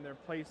their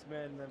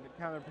placement and the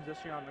kind of their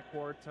positioning on the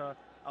court to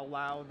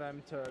allow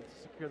them to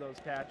secure those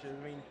catches.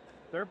 I mean,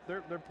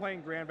 they're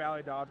playing Grand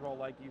Valley Dodgeball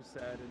like you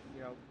said, and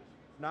you know,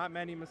 not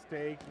many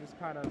mistakes, just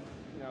kind of,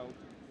 you know,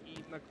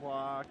 eating the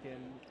clock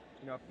and,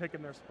 you know,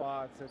 picking their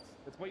spots.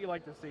 It's what you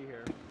like to see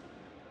here.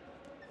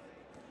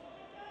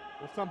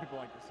 Well, some people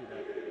like to see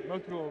that.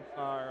 Most people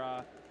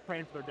are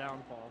praying for their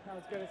downfall. I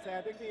was going to say,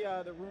 I think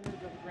the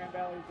rumors of the Grand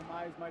Valley's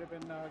demise might have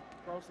been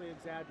grossly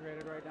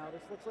exaggerated right now.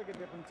 This looks like a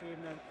different team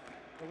than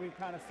we've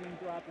kind of seen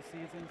throughout the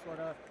season, sort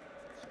of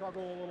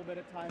struggle a little bit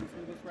at times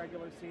through this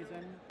regular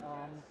season.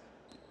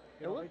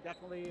 You know, they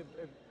definitely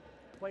have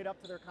played up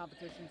to their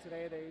competition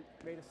today. They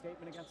made a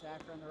statement against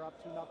Akron. They're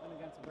up 2-0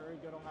 against a very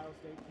good Ohio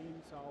State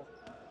team. So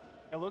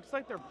it looks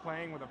like they're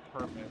playing with a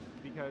purpose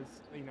because,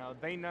 you know,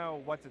 they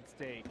know what's at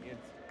stake.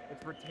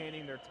 It's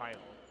retaining their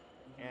title,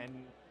 and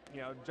you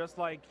know, just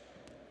like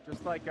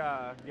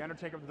the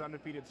Undertaker with his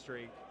undefeated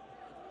streak.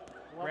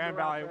 Grand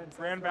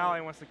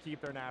Valley wants to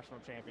keep their national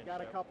championship. Got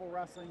a couple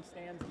wrestling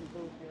stands in the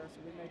booth here, so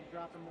we may be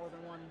dropping more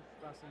than one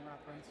wrestling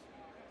reference.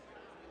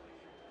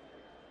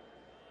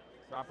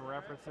 Dropping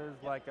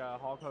references like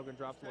Hulk Hogan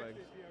drops legs.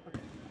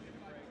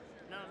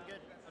 No, I'm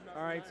good.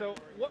 All right, so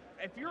what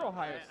if you're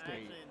Ohio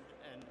State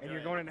and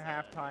you're going into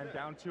halftime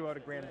down 2-0 to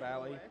Grand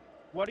Valley?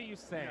 What are you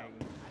saying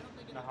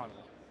in the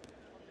huddle?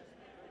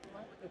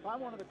 If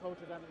I'm one of the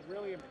coaches, I'm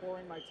really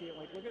imploring my team.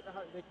 Like, look at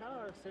how they kind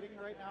of are sitting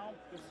right now,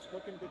 just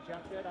looking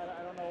dejected.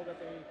 I don't know that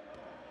they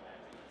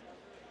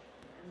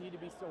need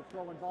to be still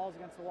throwing balls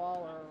against the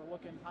wall or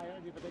looking high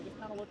energy, but they just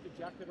kind of look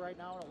dejected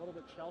right now and a little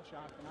bit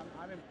shell-shocked. And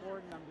I'm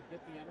imploring them to get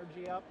the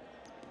energy up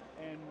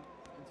and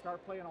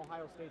start playing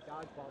Ohio State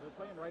dodgeball. They're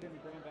playing right into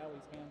Grand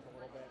Valley's hands a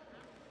little bit.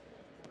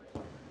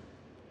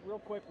 Real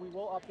quick, we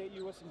will update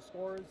you with some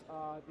scores.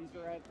 These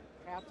are at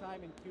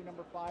halftime in Q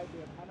number 5.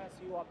 We have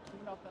MSU up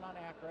 2-0 on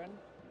Akron.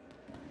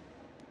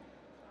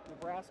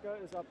 Nebraska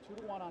is up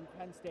 2-1 on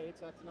Penn State,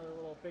 so that's another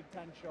little Big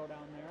Ten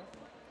showdown there.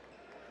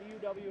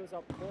 CUW is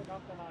up 4-0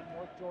 on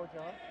North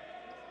Georgia.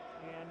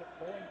 And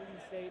Bowling Green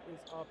State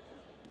is up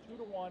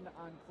 2-1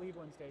 on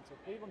Cleveland State. So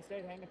Cleveland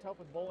State hanging tough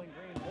with Bowling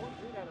Green. Bowling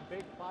Green had a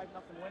big 5-0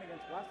 win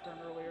against Western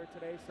earlier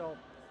today, so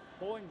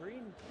Bowling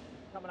Green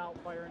coming out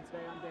firing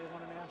today on day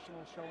 1 of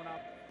Nationals, showing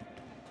up.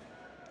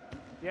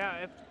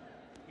 Yeah, if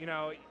you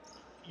know,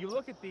 you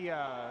look at the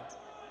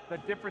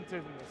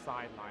differences in the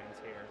sidelines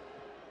here.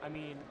 I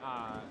mean,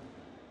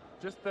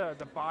 just the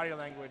body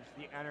language,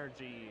 the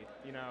energy.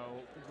 You know,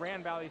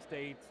 Grand Valley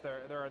State's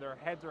their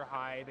heads are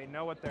high. They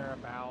know what they're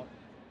about.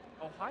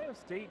 Ohio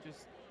State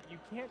just, you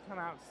can't come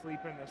out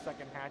sleeping in the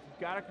second half.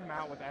 You've got to come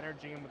out with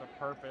energy and with a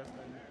purpose.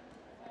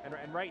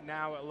 And right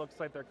now it looks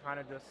like they're kind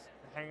of just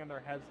hanging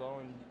their heads low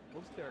and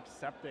looks like they're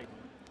accepting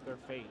their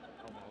fate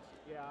almost.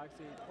 Yeah, I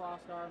see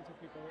crossed arms of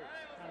people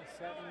kind of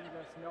setting,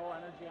 just no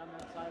energy on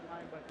that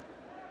sideline, but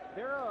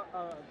they're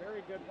a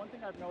very good. One thing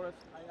I've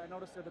noticed, I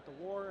noticed it at the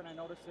War and I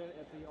noticed it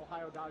at the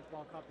Ohio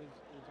Dodgeball Cup, is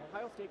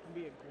Ohio State can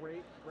be a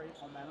great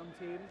momentum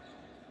team.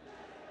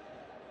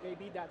 They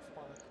need that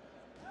spark.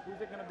 Who's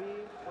it going to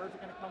be? Where's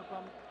it going to come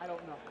from? I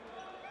don't know.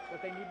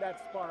 But they need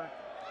that spark,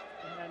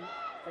 and then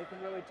they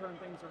can really turn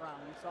things around.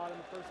 We saw it in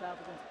the first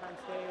half against Penn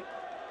State.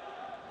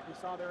 We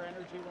saw their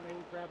energy when they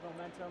would grab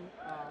momentum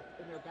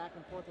in their back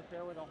and forth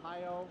affair with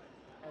Ohio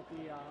at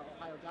the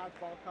Ohio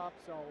Dodgeball Cup.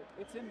 So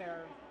it's in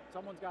there.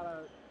 Someone's got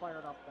to fire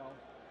it up, though.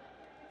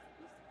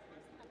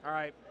 All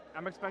right,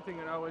 I'm expecting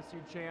an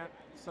OSU chant,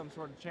 some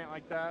sort of chant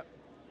like that.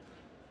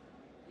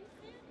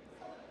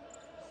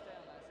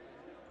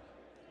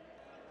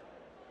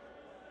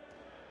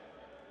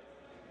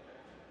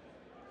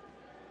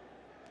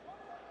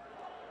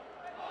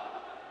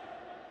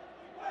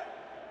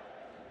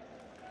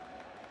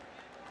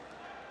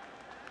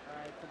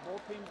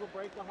 Both teams will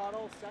break the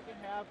huddle. Second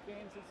half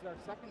games. This is our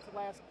second to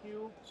last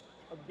cue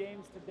of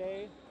games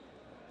today.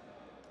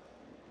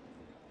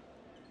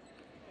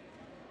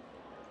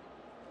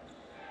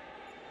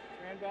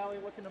 Grand Valley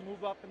looking to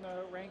move up in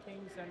the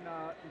rankings and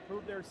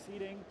improve their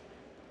seeding.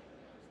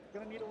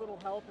 Going to need a little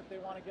help if they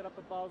want to get up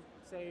above,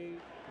 say,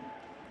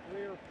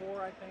 3 or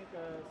 4, I think.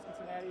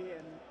 Cincinnati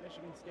and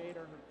Michigan State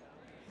are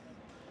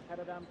ahead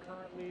of them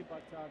currently,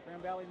 but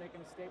Grand Valley making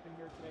a statement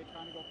here today,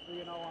 trying to go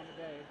 3-0 on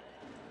the day.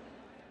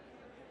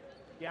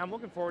 Yeah, I'm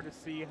looking forward to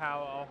see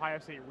how Ohio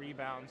State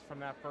rebounds from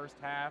that first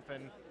half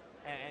and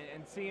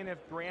seeing if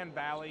Grand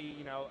Valley,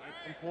 you know,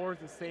 employs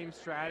the same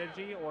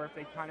strategy or if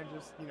they kind of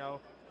just, you know,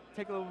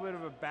 take a little bit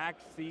of a back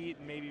seat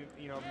and maybe,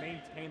 you know,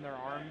 maintain their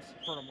arms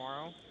for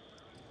tomorrow.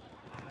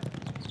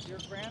 Your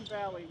Grand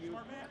Valley, you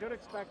should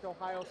expect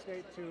Ohio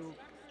State to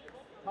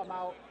come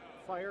out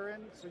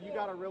firing, so you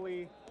got to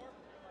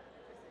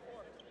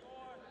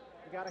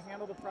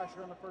handle the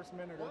pressure in the first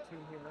minute or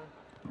two here.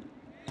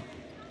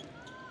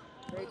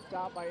 Great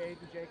stop by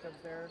Aiden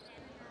Jacobs there,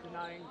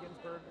 denying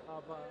Ginsburg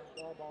of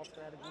wall ball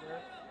strategy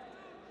there.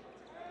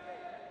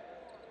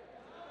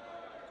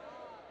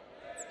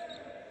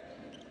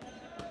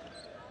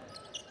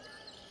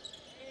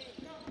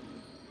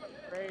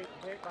 Great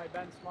hit by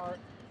Ben Smart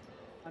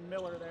on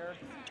Miller there.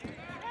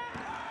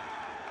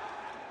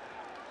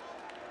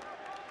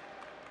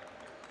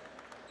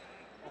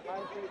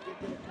 Ohio State did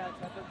get a catch.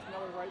 That puts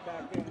Miller right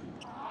back in.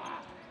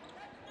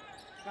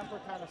 Kemper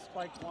kind of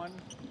spiked one.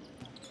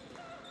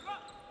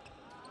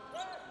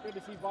 Good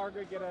to see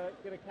Varga get a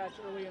catch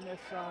early in this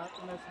half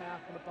for the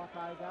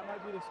Buckeyes. That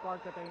might be the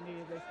spark that they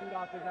need. They feed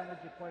off his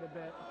energy quite a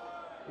bit.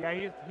 Yeah,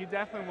 he's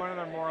definitely one of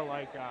their more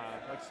like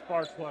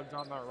spark plugs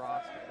on their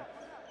roster.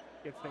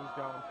 Gets things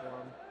going for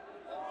him.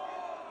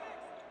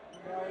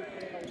 Valley's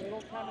getting a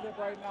little tentative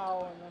right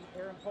now, and then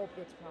Aaron Pope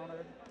gets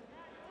countered.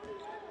 I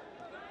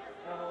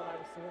don't know what I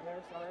was seeing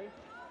there, sorry.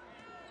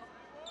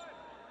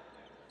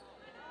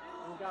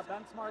 We've got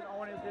Ben Smart,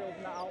 Owen Israel's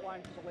in the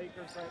outline for the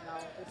Lakers right now.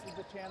 This is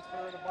the chance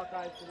for the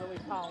Buckeyes to really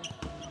pound.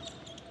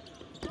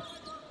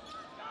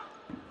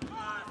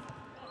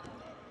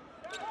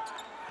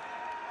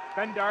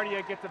 Ben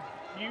Dardia gets a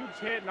huge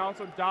hit and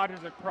also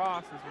dodges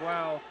across as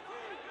well.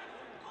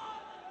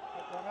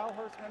 Ronell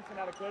Hurst-Vincent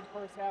had a good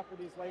first half for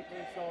these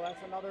Lakers, so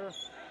that's another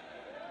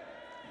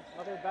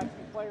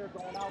veteran player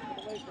going out for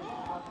the Lakers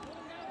now.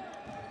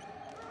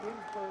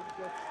 Ginsburg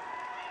gets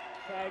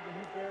tagged and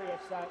he's very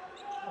upset.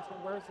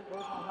 Where's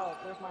my help?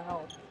 Where's my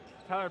help?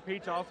 Tyler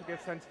Peach also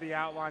gets sent to the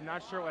outline.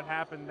 Not sure what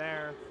happened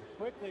there.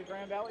 Quickly,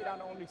 Grand Valley down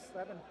to only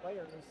 7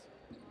 players.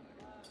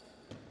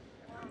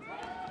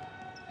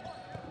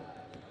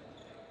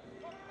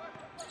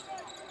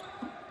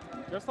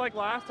 Just like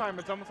last time,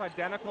 it's almost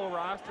identical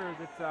rosters.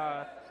 It's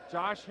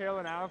Josh Hill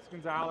and Alex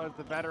Gonzalez,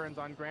 the veterans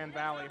on Grand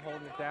Valley,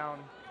 holding it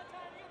down.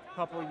 A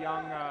couple of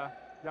young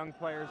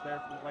players there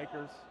from the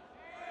Lakers.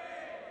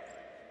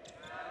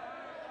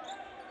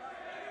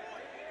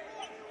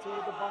 See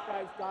the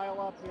Buckeyes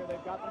dial up here.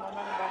 They've got the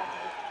momentum back.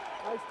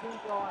 Nice team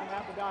throw on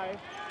Abadai.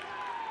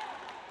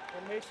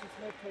 And Mason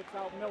Smith takes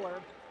out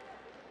Miller.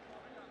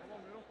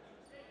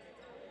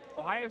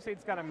 Ohio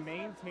State's got to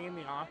maintain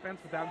the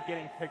offense without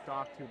getting picked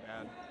off too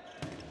bad.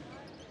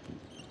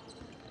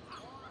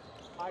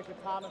 Micah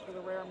Thomas with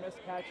a rare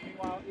miscatch.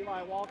 Meanwhile,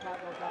 Eli Walcott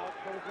goes out.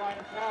 So does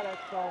Ryan Paddock.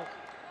 So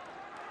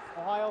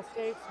Ohio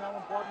State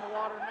smelling blood in the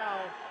water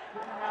now.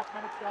 2.5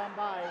 minutes gone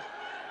by.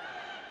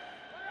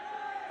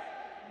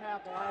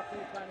 Ohio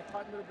State trying to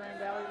cut into the Grand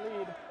Valley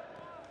lead.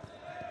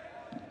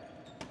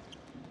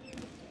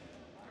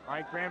 All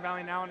right, Grand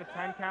Valley now in a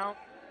 10 count.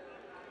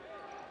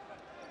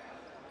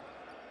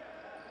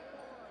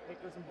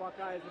 Lakers and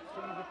Buckeyes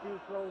exchange a few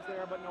throws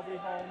there, but nobody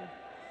home.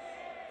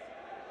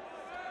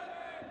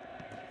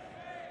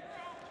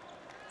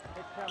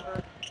 Nick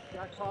Kemper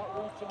got caught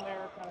reaching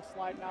there, kind of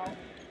sliding out.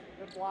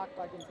 Good block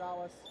by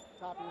Gonzalez,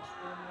 top of your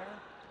screen there.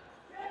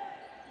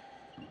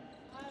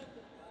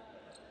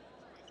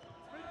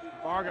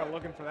 Varga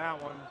looking for that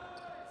one,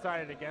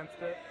 decided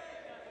against it.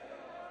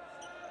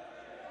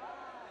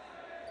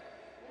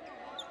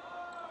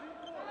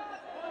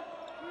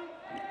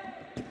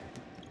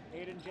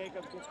 Aiden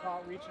Jacobs gets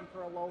caught reaching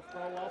for a low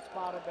throw, well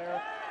spotted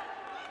there.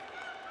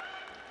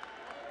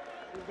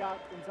 We've got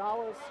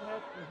Gonzalez,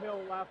 Smith, and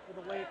Hill left for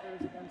the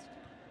Lakers against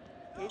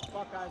 8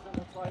 Buckeyes, it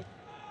looks like.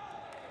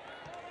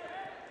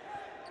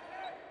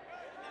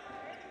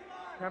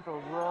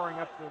 Kemper roaring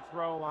up to the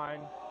throw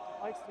line.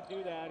 Likes to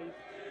do that. He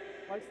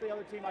likes the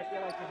other team, I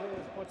feel like, to hear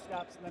his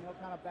footsteps, and then he'll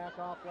kind of back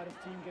off, let his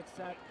team get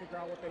set, figure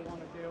out what they want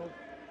to do.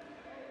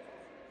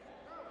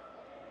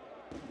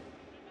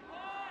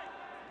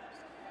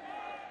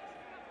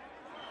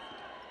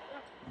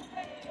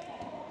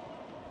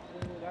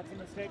 Ooh, that's a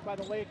mistake by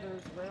the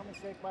Lakers. Rare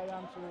mistake by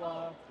them to...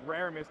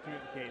 Rare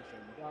miscommunication.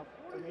 Yep,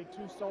 they made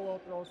 2 solo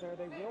throws there.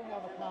 They will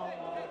have a count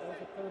now.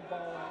 There's a 3rd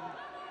ball in.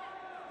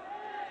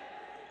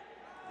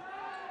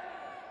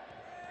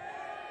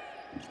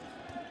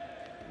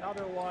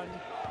 Another one.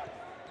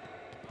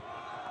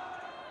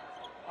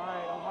 All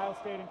right, Ohio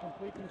State in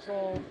complete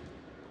control.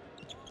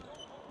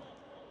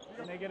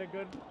 And they get a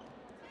good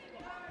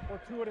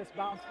fortuitous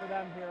bounce for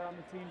them here on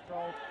the team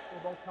throw. They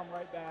both come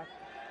right back.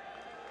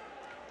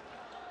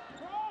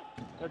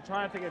 They're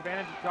trying to take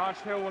advantage of Josh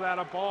Hill without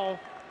a ball.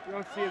 You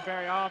don't see it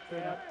very often.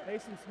 Yeah,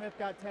 Mason Smith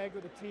got tagged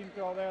with a team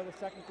throw there. The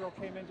second throw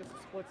came in just a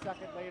split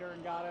second later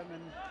and got him.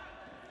 And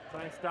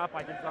nice stop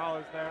by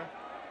Gonzalez there.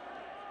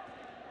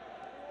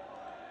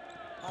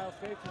 Ohio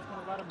State's just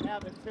going to let him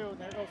have it too. And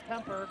there goes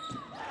Kemper.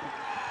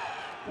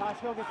 Josh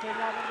Hill gets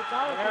taken out of the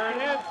foul. There it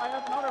is. I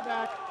have another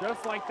back.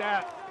 Just like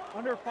that.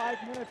 Under 5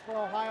 minutes for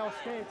Ohio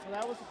State, so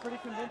that was a pretty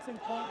convincing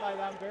point by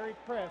them, very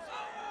crisp.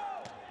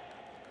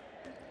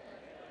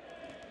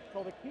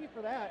 So the key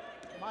for that,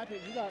 in my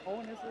opinion, you got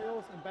Owen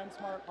Israels and Ben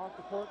Smart off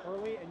the court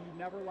early, and you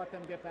never let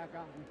them get back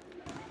on.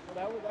 So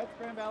that's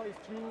Grand Valley's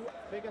two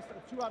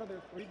out of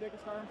their 3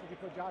 biggest arms. If you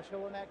put Josh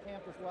Hill in that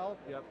camp as well.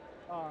 Yep.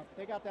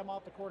 They got them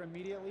off the court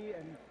immediately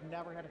and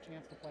never had a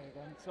chance to play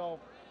again. So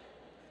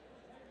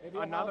maybe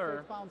Ohio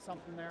State found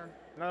something there.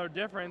 Another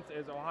difference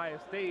is Ohio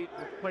State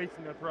was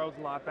placing their throws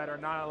a lot better,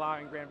 not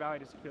allowing Grand Valley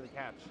to secure the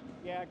catch.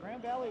 Yeah,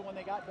 Grand Valley, when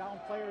they got down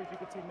players, you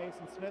could see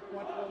Mason Smith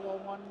went for a low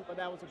one, but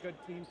that was a good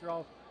team throw.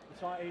 You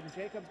saw Aiden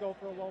Jacobs go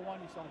for a low one.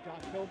 You saw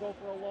Josh Hill go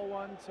for a low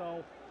one.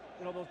 So,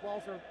 those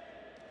balls are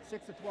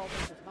 6 to 12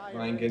 inches higher.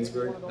 Ryan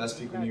Ginsberg,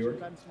 Massapequa, New York.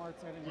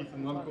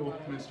 Ethan Lunkel,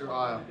 Mr.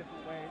 Ohio.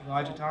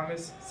 Elijah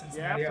Thomas,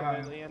 Cincinnati,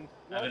 Ohio. And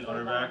Evan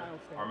Unterback,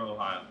 Carmel,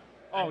 Ohio.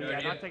 Oh, yeah,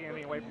 not taking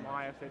anything away from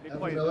Ohio State. They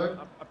played Miller.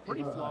 a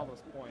pretty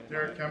flawless point.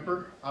 Derek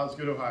Kemper,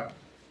 Osgood, Ohio.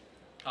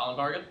 Colin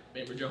Bargan,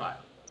 Bainbridge, Ohio.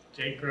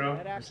 Jake Crow,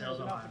 That action was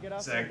enough to get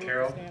up. Zach and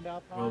Carroll, stand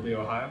up. Colby,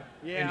 Ohio.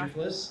 Yeah.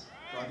 Andrew Fliss,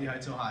 Robbie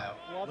Heights, Ohio.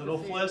 We'll have to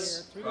Little see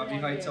Fliss, here. 3-1 Robbie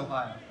Heights, game.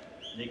 Ohio.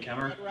 Nate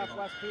Kemmer. Ref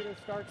West Peters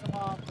starts him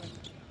off. And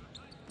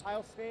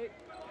Ohio State,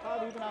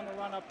 probably even on the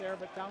run up there,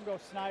 but down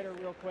goes Snyder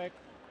real quick.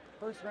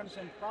 First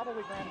Remsen,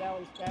 probably Grand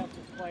Valley's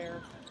fastest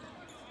player.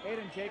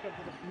 Aiden Jacobs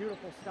with a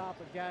beautiful stop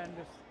again,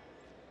 just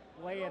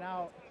laying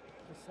out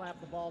to slap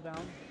the ball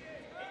down.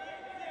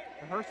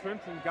 And Hurst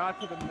Remsen got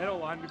to the middle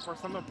line before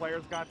some of the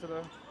players got to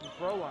the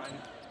throw line.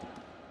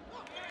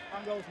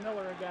 Down goes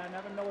Miller again.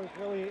 Evan Miller's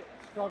really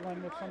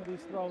struggling with some of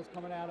these throws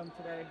coming at him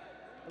today,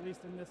 at least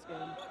in this game.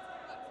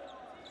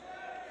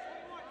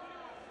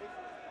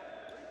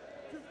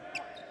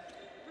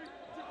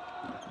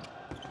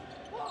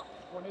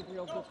 When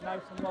Israel gets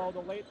nice and low,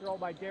 the late throw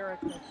by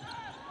Derek doesn't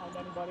find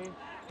anybody.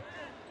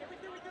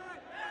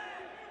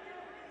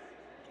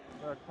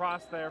 The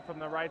cross there from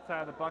the right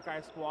side of the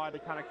Buckeye squad to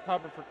kind of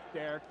cover for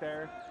Derek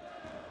there.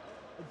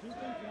 I do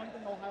think one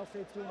thing Ohio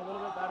State's doing a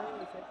little bit better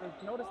is that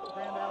they've noticed that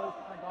Grand Valley's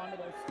kind of gone to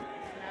those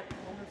snap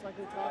corners like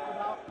we talked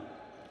about.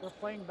 They're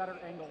playing better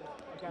angles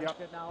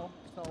against it now,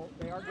 so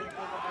they are getting a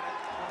little bit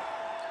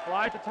better.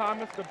 Elijah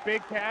Thomas, the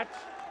big catch.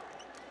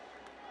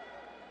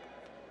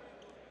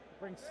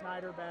 Brings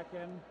Snyder back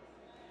in.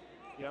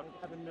 Yep.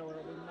 Evan Miller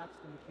will be next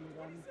in the key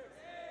one.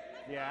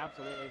 Yeah,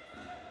 absolutely.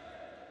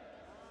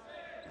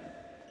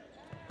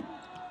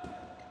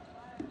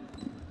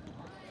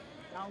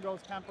 Down goes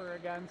Kemper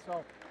again,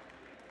 so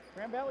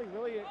Grand Valley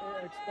really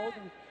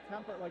exposing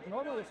Kemper. Like,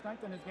 normally the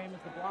strength in his game is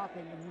the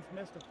blocking, and he's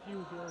missed a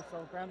few here,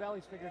 so Grand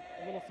Valley's figured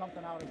a little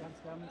something out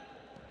against him.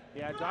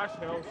 Yeah, Josh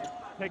Hill's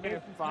taking his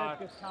Mason spot.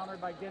 Smith gets countered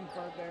by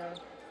Ginsberg there.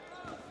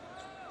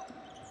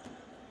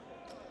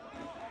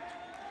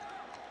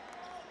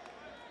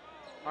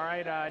 All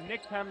right,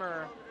 Nick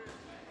Kemmer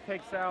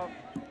takes out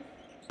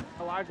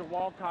Elijah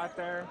Walcott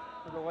there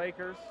for the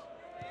Lakers.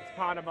 He's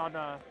caught him on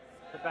the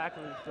back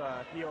of his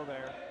heel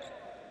there.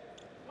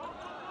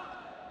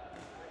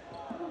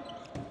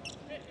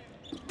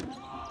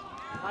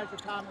 Elijah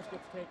Thomas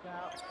gets taken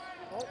out.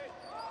 Oh.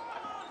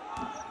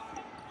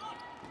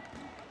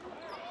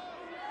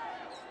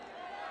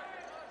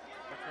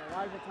 So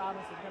Elijah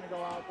Thomas is going to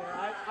go out there.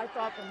 I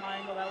thought from my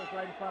angle that was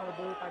right in front of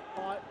the booth. I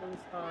thought it was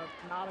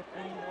not a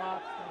clean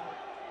block.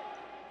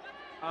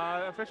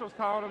 Officials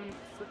called him,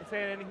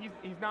 saying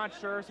he's not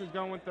sure, so he's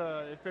going with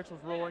the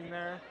officials ruling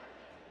there.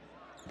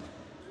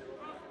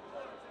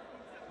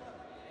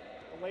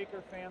 The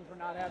Laker fans were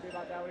not happy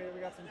about that.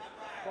 We got some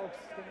folks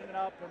standing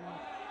up, and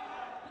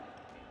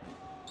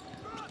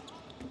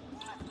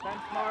Ben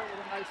Smart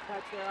with a nice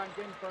catch there on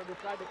Ginsberg, who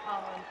tried to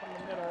counter him from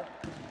the middle.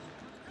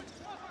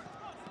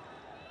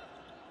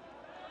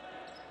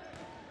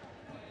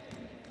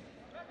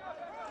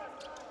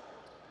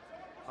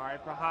 All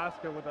right,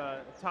 Prohaska with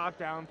a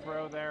top-down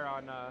throw there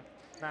on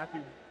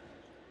Matthew.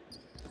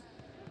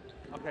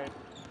 Okay.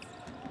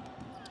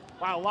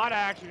 Wow, a lot of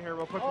action here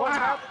real quick. Oh,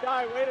 Wow!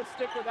 guy, way to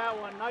stick with that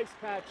one. Nice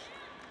catch.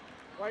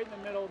 Right in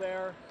the middle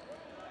there.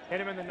 Hit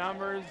him in the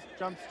numbers,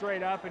 jumped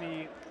straight up, and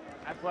he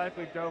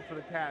athletically dove for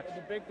the catch.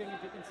 The big thing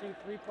is you can see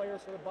 3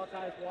 players for the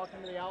Buckeyes walk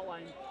into the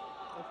outline.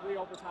 The 3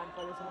 overtime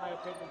players, in my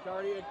opinion.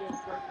 Guardia,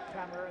 Ginsberg,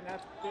 Kemmer, and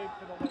that's big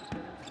for the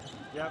Lakers.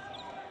 Yep.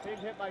 Big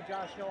hit by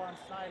Josh Hill on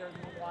Snyder,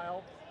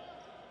 meanwhile.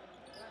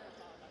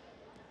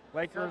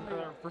 Lakers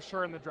are for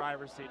sure in the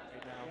driver's seat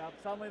right now. Yep,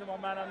 suddenly the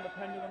momentum, the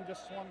pendulum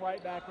just swung right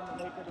back in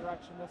the Laker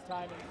direction this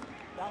time. And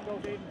down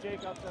goes Aiden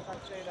Jacobs, if I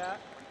say that.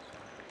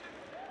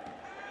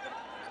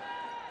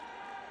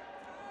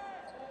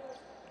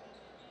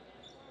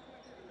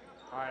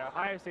 All right,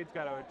 Ohio State's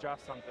got to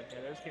adjust something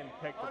here. They're just getting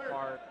picked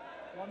apart.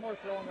 One more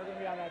throw, and they're going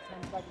to be on that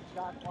 10-second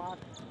shot clock.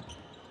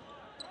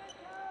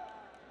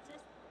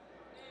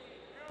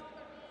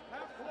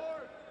 Half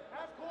court!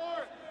 Half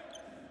court!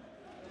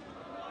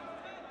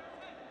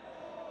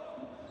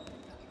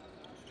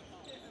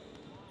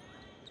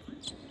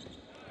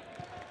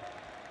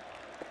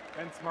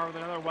 Ben Smart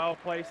with another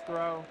well-placed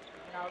throw.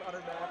 Out utter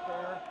back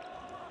there.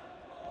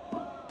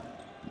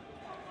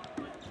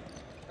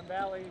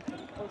 Valley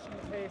pushing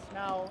the pace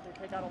now. They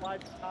take out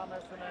Elijah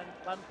Thomas, and then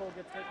Lemko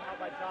gets taken out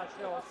by Josh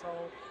Hill. So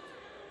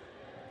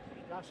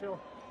Josh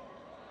Hill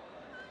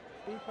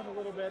beefing a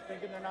little bit,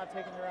 thinking they're not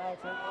taking their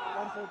outs.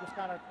 Lemko just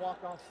kind of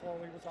walked off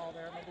slowly, was all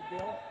there, no big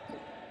deal.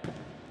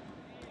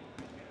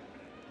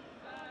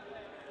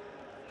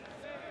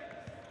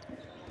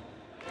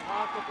 The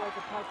Hawk was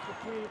a touch to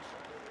Teach.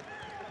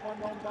 One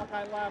lone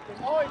Buckeye left, and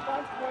oh, he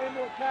finds his way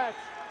into a catch.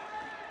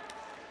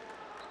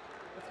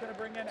 It's going to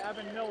bring in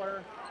Evan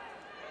Miller.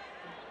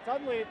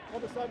 Suddenly, all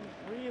of a sudden,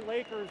 3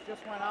 Lakers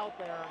just went out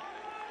there.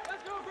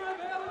 Let's go, Grand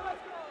Valley, let's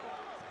go!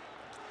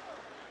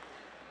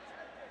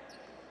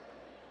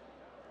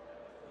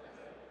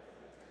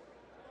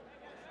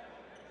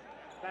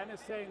 Ben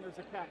is saying there's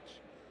a catch.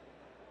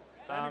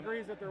 Ben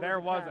agrees that there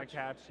was a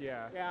catch,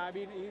 yeah. Yeah, I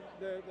mean,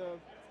 the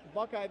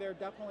Buckeye there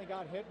definitely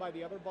got hit by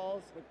the other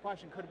balls. The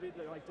question could be,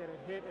 like, did it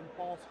hit and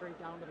fall straight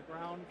down to the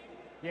ground?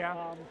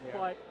 Yeah.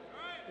 But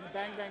in a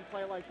bang-bang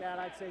play like that,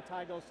 I'd say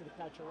tie goes to the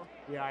catcher.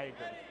 Yeah, I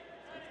agree.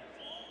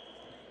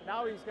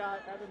 Now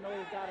Evan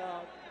Miller's got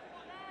a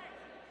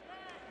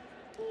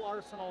full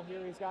arsenal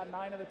here. He's got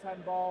 9 of the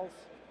 10 balls.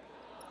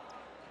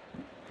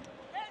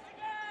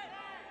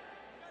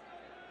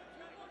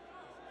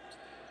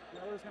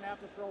 Miller's going to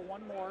have to throw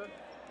one more.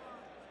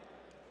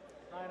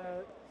 Trying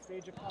to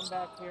stage a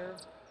comeback here.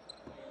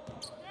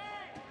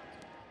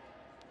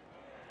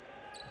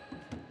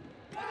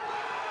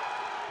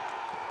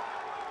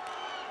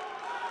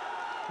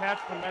 Catch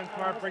from Ben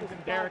Smart brings in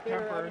Derek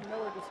Kemper. Evan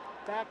Miller just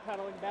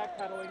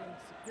backpedaling, and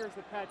secures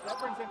the catch. That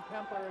brings in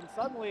Kemper, and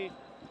suddenly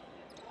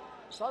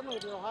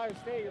with Ohio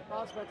State, your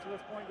prospects at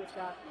this point just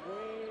got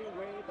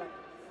way better.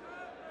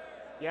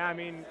 Yeah, I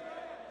mean,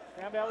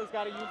 Grand Valley's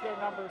got to use their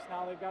numbers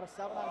now. They've got a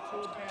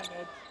 7-on-2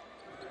 advantage.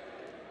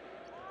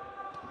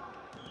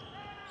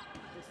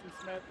 Jason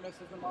Smith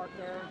misses the mark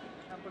there.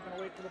 Kemper going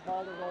to wait for the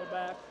ball to roll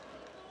back.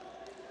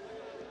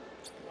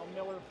 Now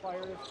Miller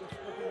fires, just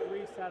looking to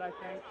reset, I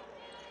think.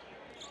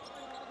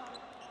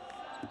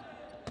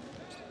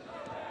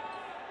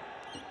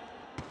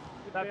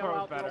 That throw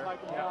was better.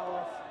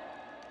 Yeah.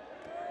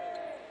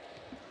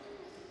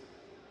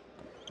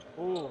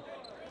 Ooh,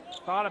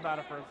 thought about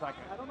it for a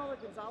second. I don't know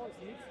that Gonzalez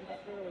needs to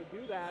necessarily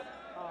do that.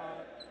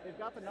 They've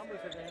got the numbers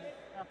that they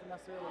have to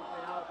necessarily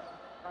play out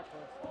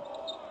practice.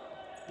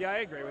 Yeah,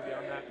 I agree with you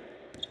on that.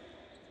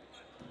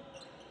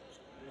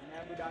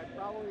 Nabudai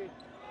probably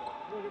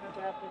looking at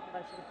that thinking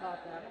I should have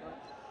caught that, but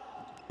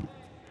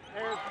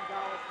there's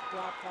Gonzalez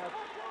drop touch.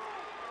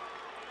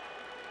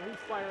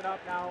 He's fired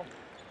up now.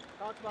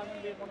 Talks about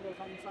him being one of those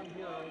unsung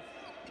heroes.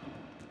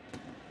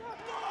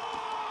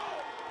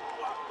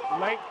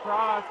 Late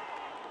cross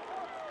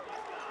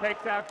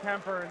takes out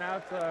Kemper, and now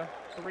it's a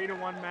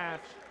 3-1 match.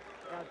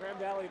 Yeah, Grand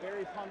Valley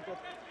very pumped with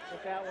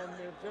that one.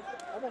 They're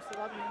just almost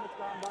 11 minutes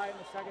gone by in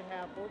the second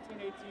half,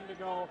 14-18 to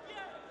go.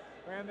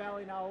 Grand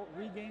Valley now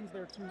regains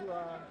their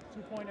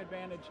two-point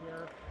advantage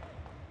here.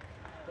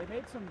 They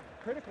made some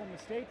critical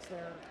mistakes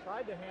there,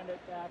 tried to hand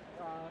it back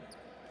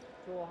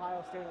to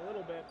Ohio State a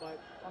little bit, but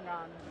hung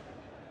on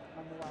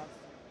nonetheless.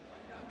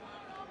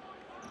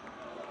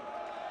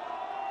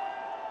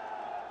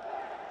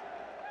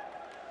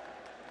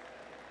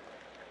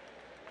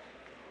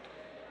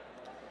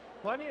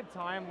 Plenty of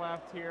time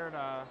left here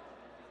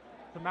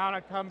to mount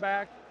a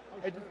comeback.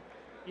 I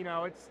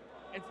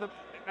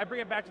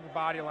bring it back to the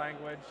body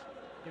language.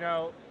 You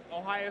know,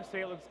 Ohio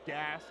State looks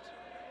gassed.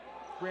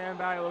 Grand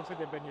Valley looks like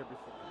they've been here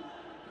before.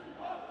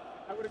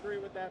 I would agree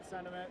with that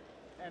sentiment.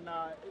 And, the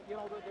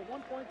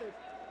one point that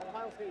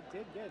Ohio State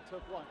did get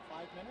took, 5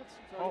 minutes?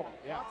 So,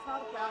 that's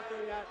not a factor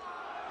yet.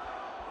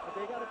 But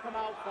they got to come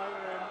out firing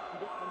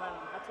and get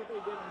momentum. That's what they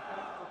did in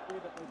the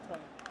 3 that they took.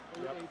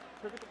 They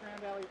took it to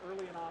Grand Valley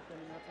early and often,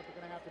 and that's what they're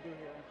going to have to do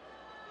here.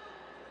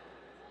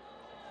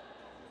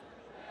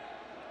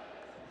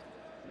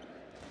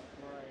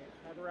 All right,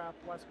 header ref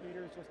Wes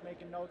Peters just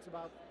making notes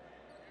about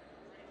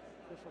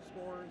official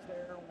scores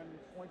there, when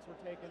points were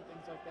taken,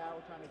 things like that.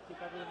 We're trying to keep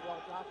everything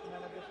well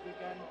documented this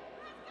weekend.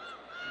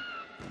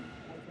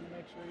 I was going to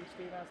make sure each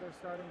team has their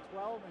starting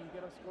 12 and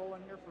get us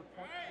rolling here for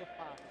point number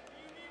 5.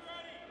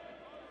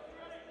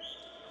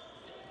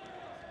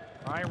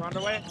 All right, we're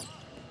underway.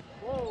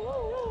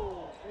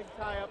 Whoa. Big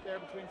tie up there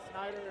between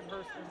Snyder and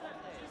Hurston.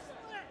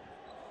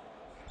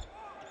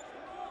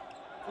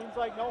 Seems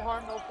like no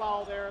harm, no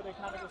foul there. They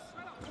kind of just,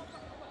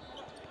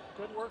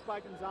 good work by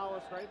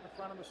Gonzalez right in the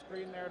front of the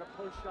screen there to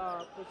push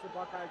the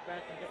Buckeyes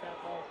back and get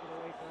that ball for the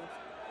Lakers.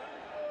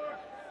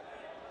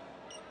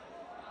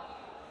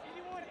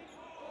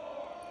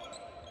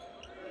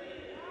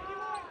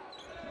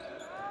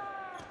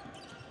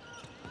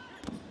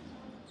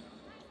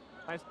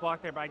 Nice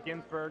block there by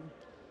Ginsburg.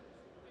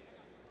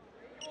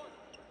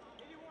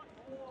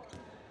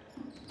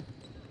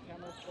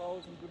 Cameron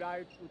throws and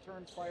Budai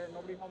returns fire.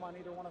 Nobody home on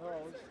either one of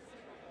those.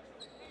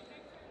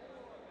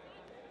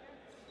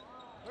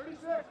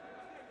 36.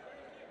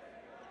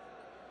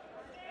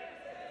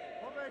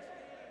 One base.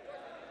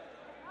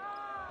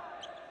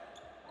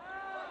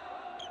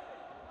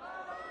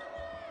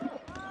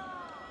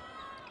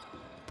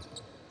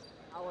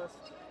 Now Nicholas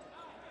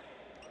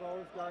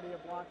throws, Guardia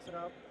blocks it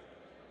up.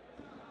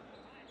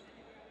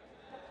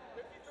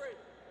 53.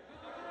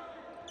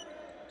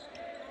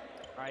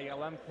 All right, you got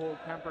Lem Cole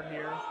Kemper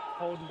here,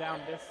 holding down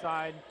this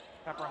side.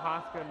 Pepper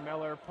Hoska and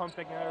Miller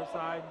pumping the other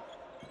side.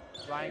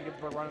 Ryan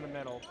Ginsburg running the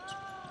middle.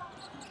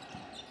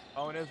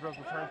 Owen Israels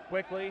returns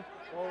quickly.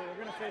 Well, we're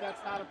going to say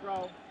that's not a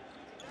throw.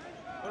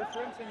 First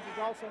Rimson's is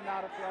also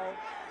not a throw.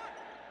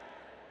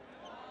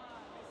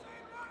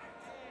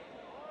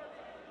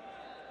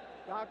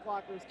 Shot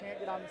clockers can't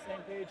get on the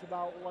same page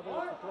about whether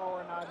it's a throw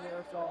or not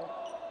here, so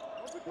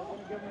we're going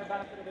to give them the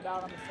benefit of the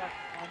doubt on the second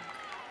one.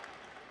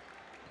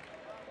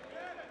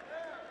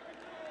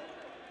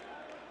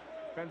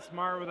 Ben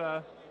Smart with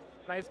a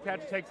nice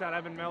catch, takes out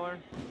Evan Miller.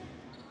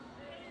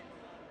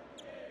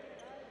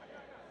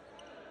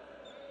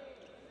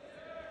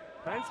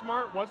 Ben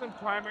Smart wasn't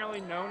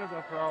primarily known as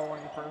a thrower when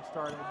he first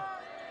started.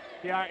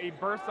 Yeah, he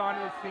burst onto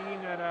the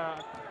scene at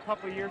a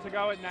couple of years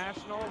ago at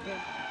Nationals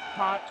and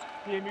taught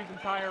the Mu's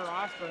entire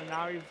roster, and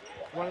now he's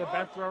one of the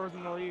best throwers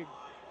in the league.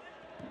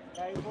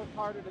 Yeah, he worked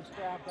hard at his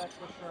craft, that's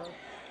for sure.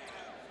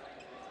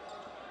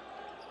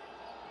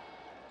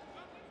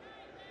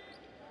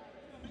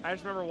 I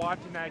just remember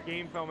watching that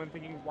game film and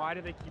thinking, why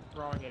do they keep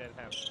throwing it at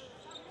him?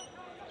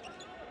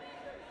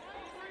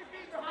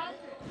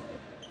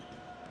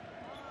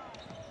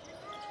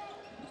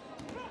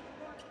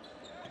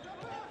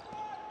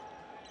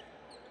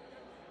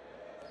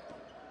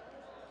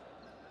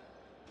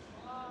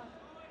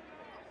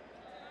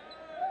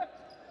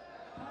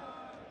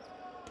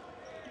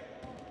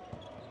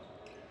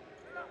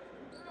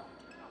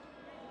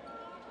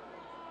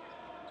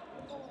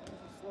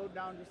 Slowed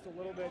down just a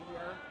little bit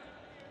here.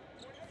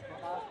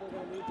 We're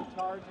going to lead the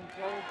charge and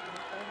throws, and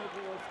only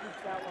will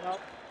scoops that one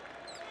up.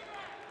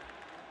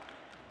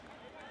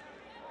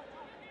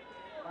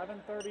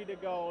 11:30 to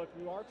go. If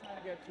you are trying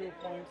to get 2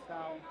 points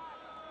now,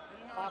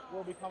 clock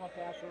will become a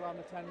factor around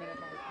the 10-minute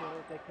mark here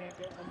if they can't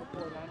get one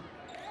before then.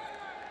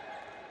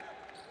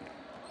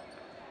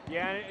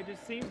 Yeah, it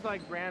just seems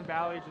like Grand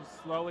Valley is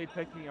just slowly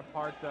picking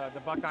apart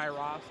the Buckeye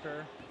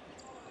roster.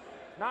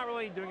 Not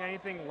really doing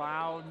anything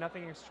loud,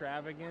 nothing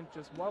extravagant,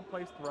 just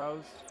well-placed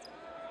throws.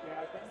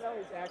 Yeah, Grand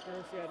Valley's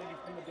accuracy, I think, has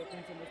been the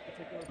difference in this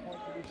particular point,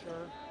 to be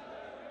sure.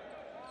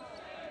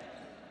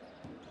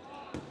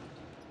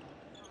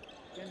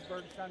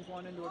 Ginsburg sends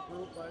one into a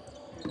group, but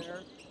he's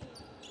there.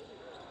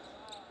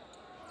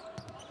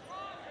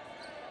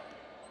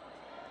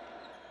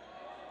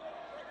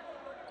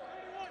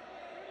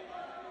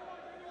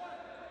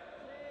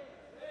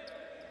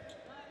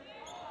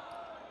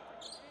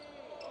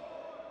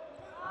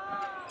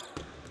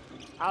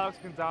 Alex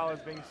Gonzalez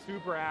being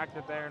super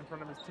active there in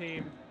front of his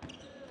team.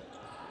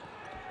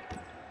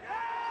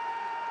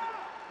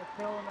 The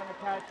kill and then the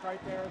catch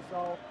right there,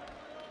 so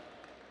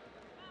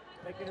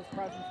making his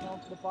presence known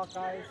for the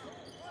Buckeyes.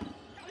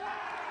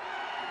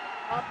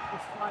 Up the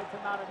slides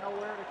him out of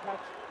nowhere to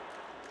catch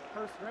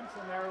Hurst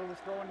Rimson there, who was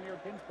throwing near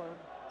Ginsburg.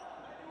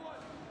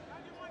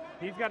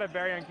 He's got a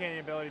very uncanny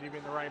ability to be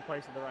in the right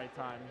place at the right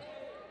time.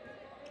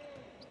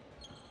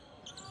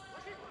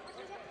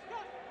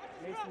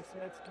 Mason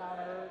Smith's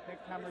counter, Nick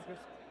Kemmer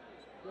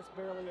just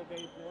barely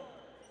evades it.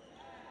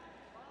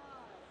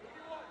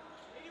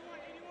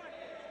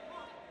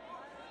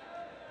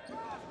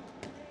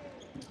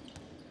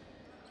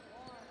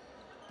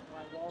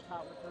 Right,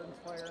 Walcott returns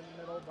fire in the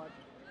middle, but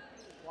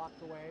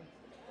blocked away.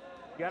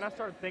 You gotta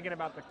start thinking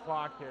about the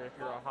clock here if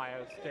you're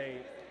Ohio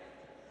State.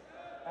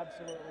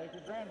 Absolutely. If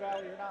you're Grand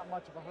Valley, you're not in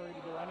much of a hurry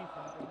to do anything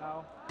right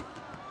now.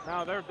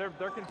 No, they're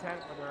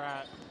content where they're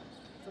at.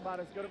 It's about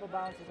as good of a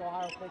bounce as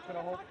Ohio State could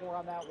have hoped for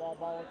on that wall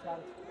ball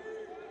attempt.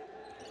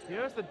 You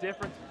notice the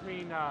difference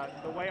between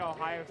the way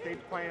Ohio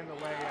State's playing and the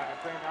way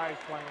Grand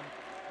Valley's playing.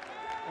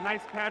 A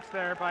nice catch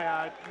there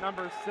by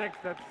number 6.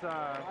 That's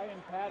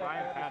Ryan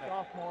Paddock, Paddock. the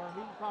sophomore.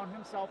 He found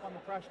himself on the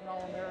freshman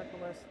All-America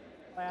list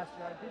last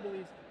year. I do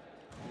believe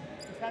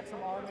he's had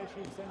some arm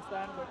issues since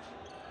then, which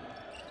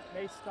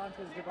may stunt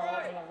his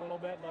development a little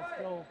bit, but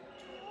still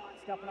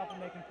stepping up and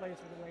making plays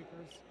for the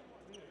Lakers.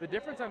 The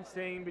difference I'm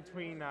seeing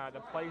between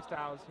the play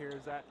styles here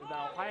is that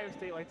Ohio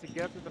State likes to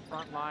get up to the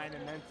front line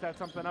and then set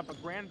something up,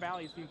 but Grand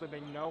Valley seems like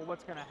they know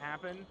what's going to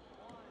happen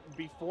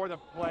before the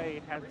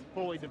play has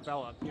fully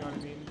developed. You know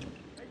what I mean?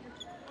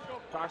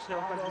 Josh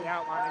Hill puts the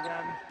outline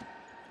again.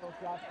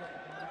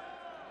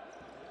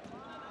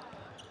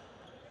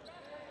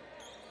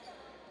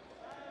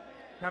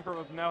 Kemper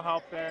with no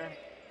help there.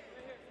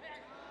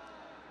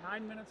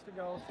 9 minutes to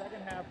go,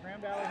 second half.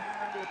 Grand Valley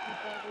hanging on to a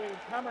 2-point lead.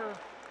 Kemmer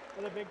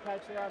with a big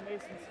catch there on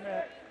Mason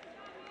Smith.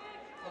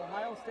 So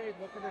Ohio State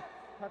looking to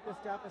cut this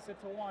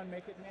deficit to 1,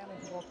 make it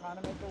manageable, kind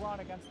of make the run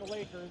against the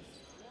Lakers.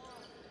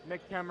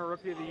 Nick Kemmer,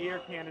 Rookie of the Year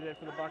candidate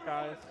for the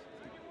Buckeyes.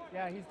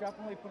 Yeah, he's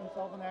definitely put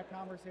himself in that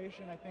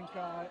conversation. I think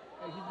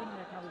he's been in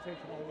that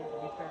conversation all year, to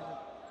be fair.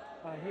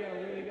 He had a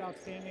really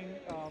outstanding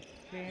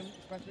game,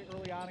 especially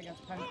early on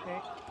against Penn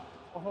State.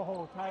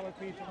 Oh, Tyler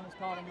Peach almost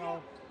caught him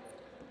though.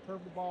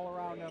 Curved the ball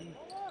around him.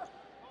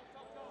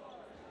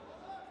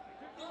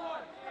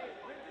 51.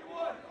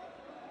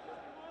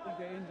 think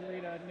the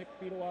injury to Nick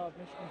Fedowa of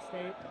Michigan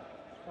State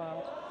just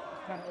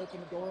kind of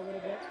opened the door a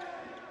little bit.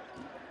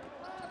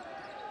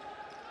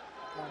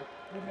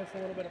 He missed a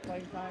little bit of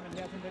playing time, and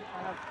he hasn't been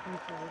as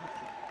featured.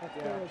 But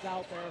still is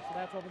out there, so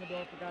that's opened the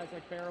door for guys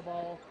like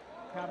Baraball,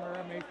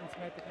 Kemmer, Mason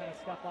Smith to kind of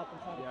step up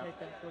and try to take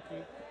that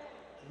rookie.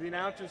 The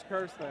announcer's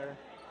curse there.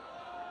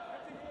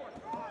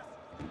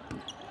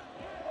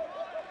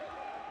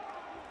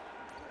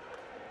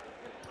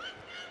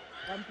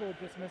 Stumpo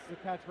just missed the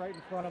catch right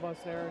in front of us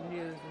there, and he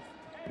is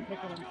just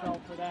picking himself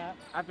for that.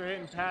 After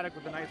hitting Paddock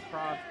with a nice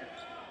cross,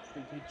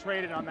 he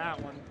traded on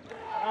that one.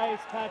 Nice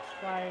catch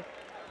by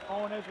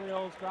Owen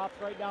Israels, drops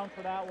right down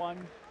for that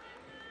one.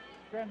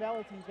 Grand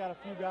Valley team's got a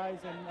few guys,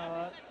 and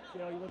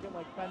you look at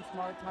like Ben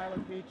Smart, Tyler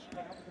Beach,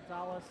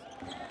 Gonzalez.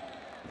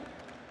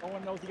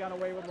 Owen knows he got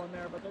away with one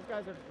there, but those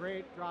guys are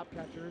great drop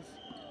catchers.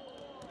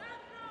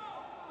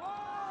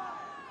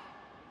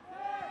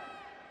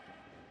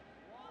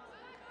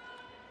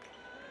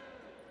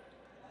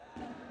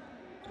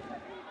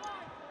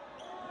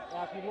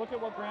 If you look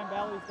at what Grand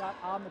Valley's got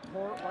on the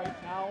court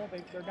right now,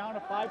 they're down to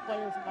 5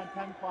 players on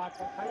 10 clock.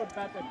 I would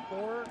bet that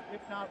 4,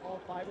 if not all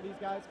 5 of these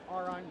guys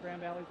are on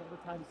Grand Valley's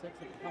overtime 6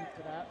 if it comes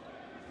to that.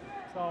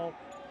 So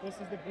this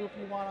is the group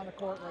you want on the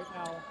court right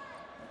now.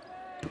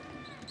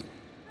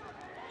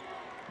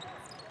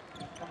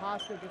 The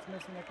Hoska just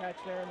missing a catch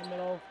there in the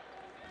middle.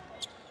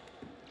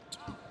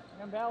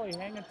 Grand Valley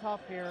hanging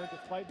tough here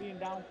despite being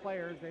down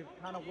players. They've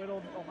kind of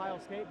whittled Ohio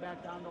State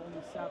back down to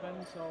only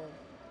 7, so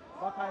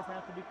Buckeyes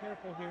have to be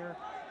careful here.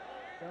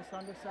 Just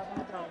under 7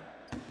 to go.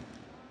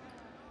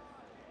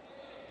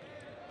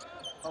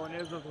 Oh, and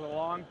it was a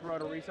long throw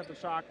to reset the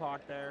shot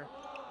clock there.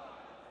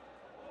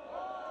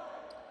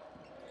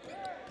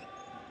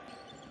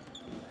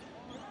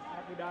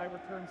 Happy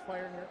returns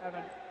fire near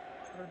Evan.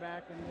 Her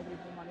back, and nobody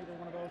home on either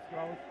one of those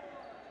throws.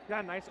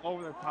 Got a nice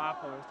over the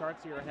top though. It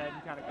starts to your head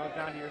and kind of goes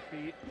down to your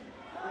feet.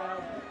 Yeah,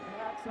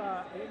 Matt's,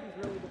 I think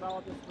he's really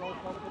developed his throw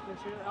quite a bit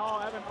this year. Oh,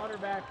 Evan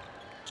Utterback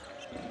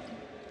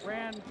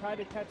tried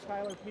to catch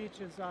Tyler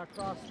Peach's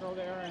cross throw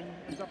there and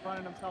ends up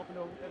running himself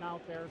into and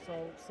out there.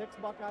 So 6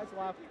 Buckeyes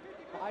left,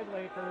 5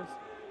 Lakers.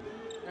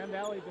 Grand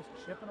Valley just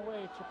chipping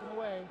away, chipping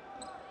away.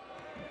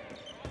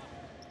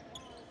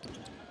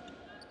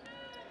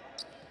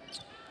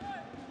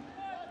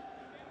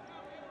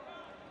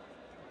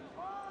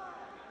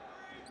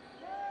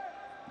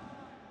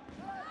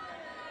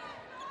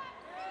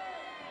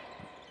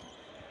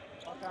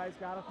 Buckeyes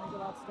got to think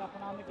about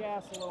stepping on the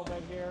gas a little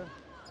bit here.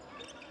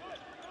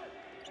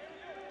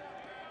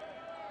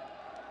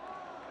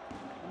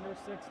 Under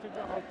 6 to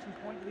go,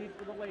 2-point lead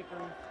for the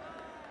Lakers.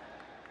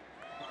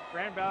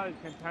 Grand Valley's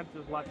content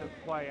to let this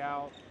play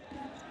out.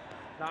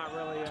 Not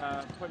really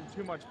putting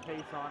too much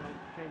pace on it,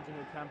 changing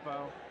the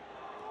tempo.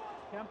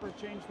 Kemper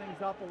changed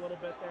things up a little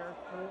bit there,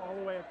 threw all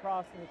the way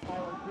across to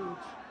Tyler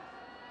Gooch.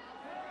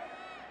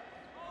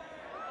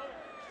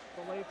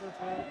 The Lakers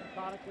will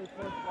methodically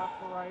push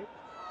left to right.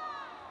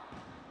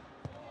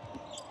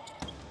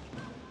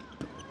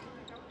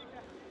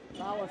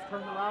 Gonzalez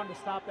turned around to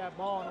stop that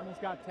ball and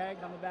almost got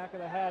tagged on the back of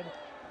the head.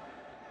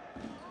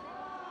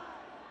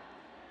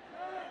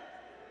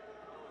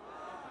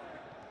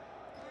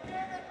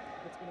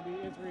 It's going to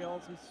be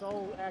Israels. He's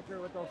so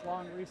accurate with those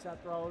long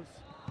reset throws.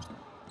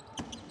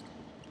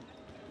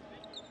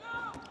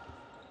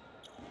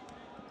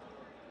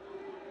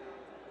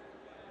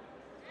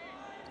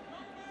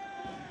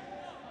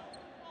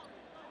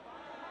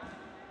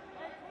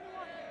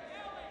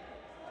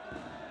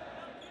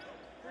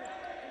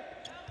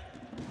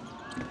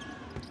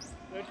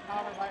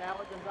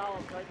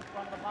 Gonzalez right in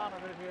front of the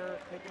monitor here,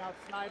 taking out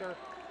Snyder.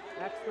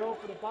 Next throw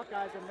for the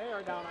Buckeyes, and they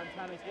are down on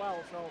 10 as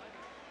well. So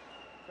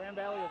Grand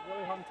Valley has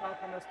really hung tough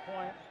from this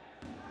point.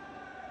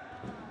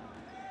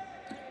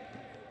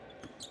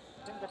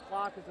 I think the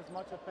clock is as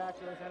much a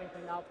factor as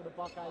anything out for the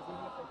Buckeyes,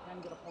 even if they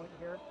can get a point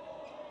here.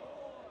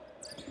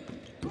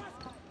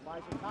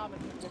 Elijah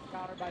Thomas gets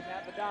countered by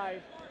Matt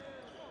Badai.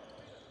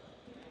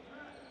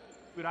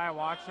 But I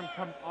watched him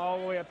come all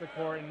the way up the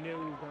court and knew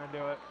he was going to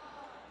do it.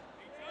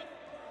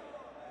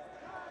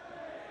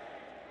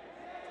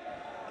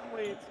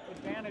 It's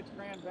advantage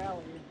Grand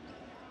Valley.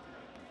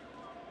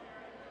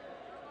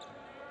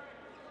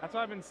 That's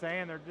what I've been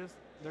saying. They're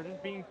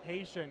just being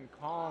patient,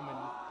 calm,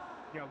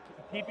 and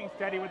keeping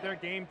steady with their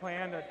game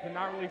plan to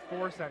not really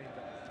force anything.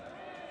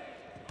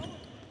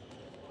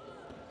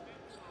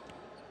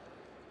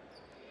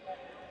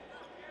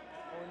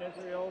 Owen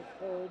Israel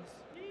holds.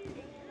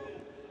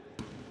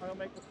 He'll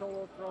make the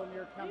solo throw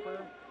near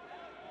Kemper.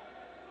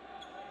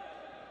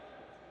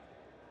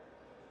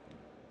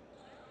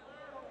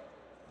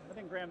 I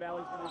think Grand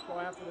Valley's going to go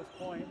after this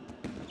point.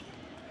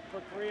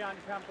 For 3 on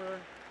Kemper.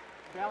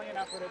 Valiant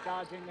effort at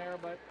dodging there,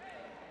 but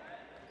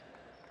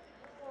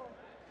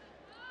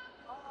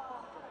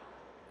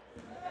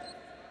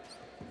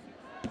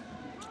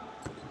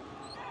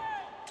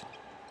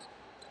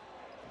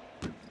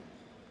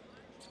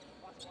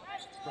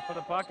So for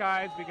the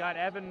Buckeyes, we got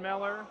Evan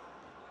Miller.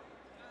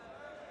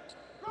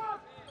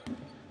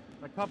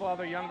 A couple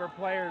other younger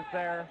players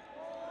there.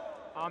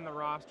 on the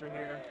roster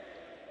here.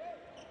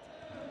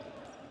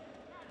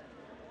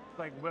 It's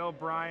like Will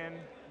Bryan,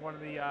 one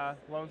of the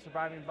lone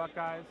surviving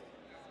Buckeyes.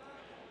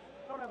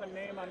 I don't have a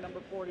name on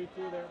number 42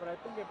 there, but I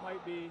think it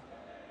might be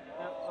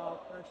that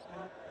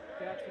freshman,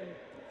 Jackson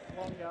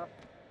Longa.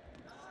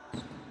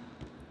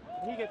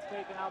 He gets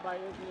taken out by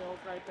Israel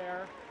right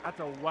there. That's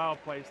a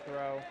well-placed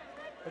throw.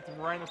 It's him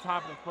right in the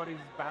top of the foot. He's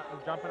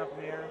jumping up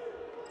in the air.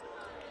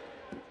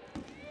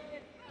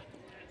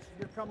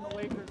 Here come the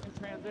Lakers in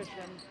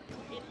transition.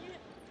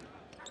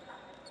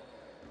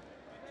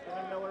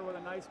 Kevin Miller with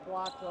a nice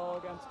block, though,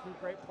 against two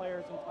great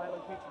players in Tyler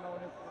Pichino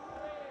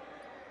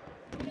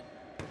and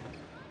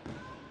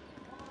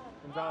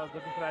Gonzalez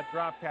looking for that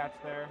drop catch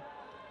there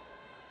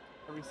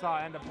that we saw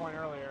end a point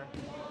earlier.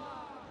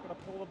 going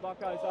to pull the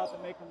Buckeyes up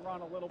and make them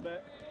run a little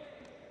bit.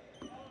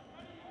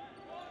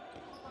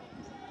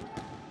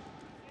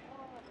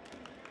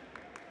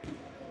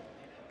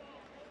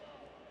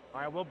 All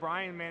right, Will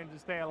Bryan managed to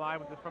stay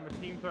alive from a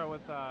team throw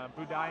with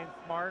Budai and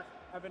Smart.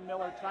 Evan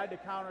Miller tried to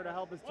counter to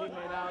help his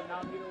teammate out.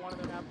 Now neither one of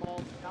them have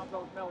balls. Down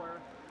goes Miller.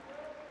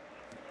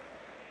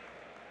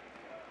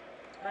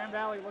 Grand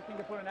Valley looking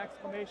to put an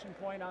exclamation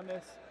point on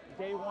this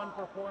day one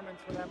performance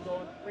for them,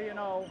 going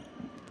 3-0.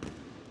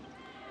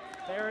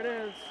 There it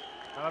is.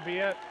 That'll be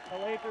it. The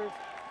Lakers,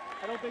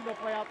 I don't think they'll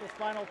play out this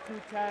final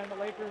 2-10. The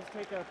Lakers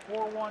take a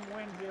 4-1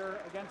 win here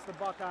against the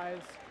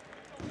Buckeyes.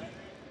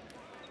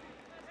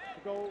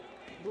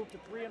 Move to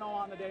 3-0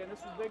 on the day, and this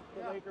was big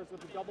for the Lakers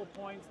with the double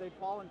points. They've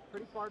fallen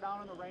pretty far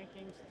down in the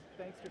rankings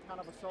thanks to kind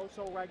of a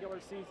so-so regular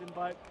season,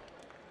 but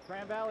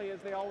Grand Valley, as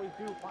they always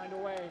do, find a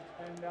way,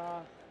 and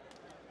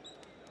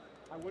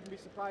I wouldn't be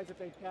surprised if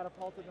they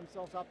catapulted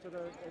themselves up to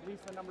at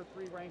least the number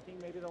 3 ranking.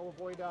 Maybe they'll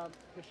avoid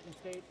Michigan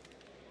State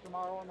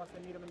tomorrow unless they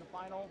meet them in the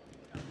final.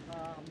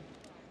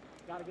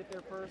 Got to get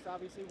there first,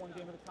 obviously, one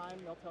game at a time.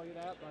 They'll tell you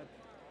that, but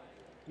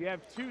You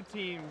have two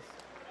teams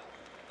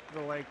for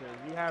the Lakers.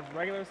 You have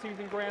regular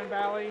season Grand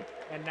Valley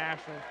and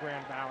Nationals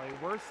Grand Valley.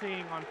 We're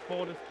seeing on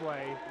full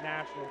display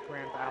Nationals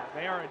Grand Valley.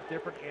 They are a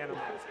different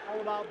animal. it's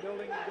all about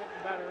building and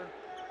getting better.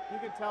 You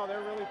can tell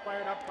they're really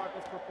fired up about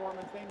this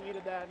performance. They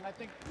needed that, and I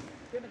think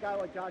getting a guy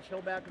like Josh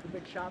Hillback with a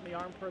big shot in the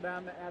arm for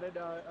them added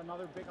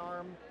another big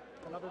arm,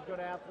 another good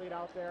athlete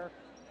out there.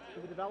 For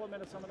the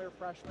development of some of their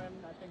freshmen,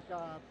 I think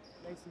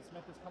Mason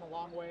Smith has come a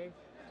long way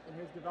in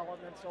his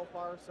development so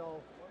far.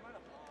 So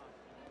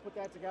put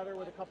that together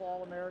with a couple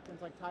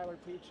All-Americans like Tyler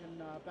Peach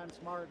and Ben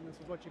Smart, and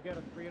this is what you get,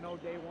 a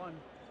 3-0 day one.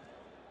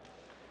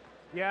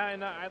 Yeah,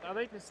 and I'd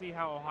like to see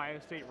how Ohio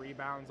State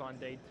rebounds on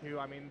day 2.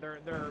 I mean,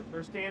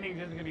 their standing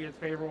isn't going to be as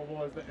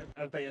favorable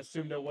as they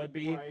assumed it would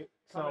be. Right.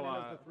 So Coming in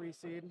as the 3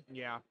 seed.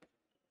 yeah,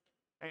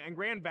 and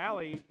Grand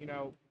Valley,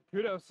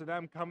 kudos to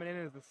them coming in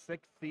as the 6th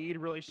seed,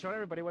 really showing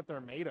everybody what they're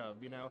made of.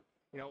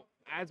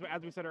 As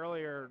we said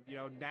earlier,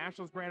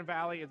 Nationals Grand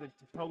Valley is a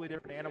totally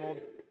different animal.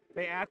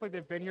 They act like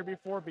they've been here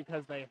before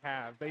because they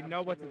have. They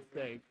know what's at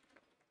stake.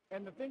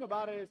 And the thing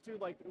about it is too,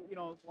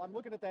 I'm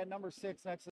looking at that number 6 next to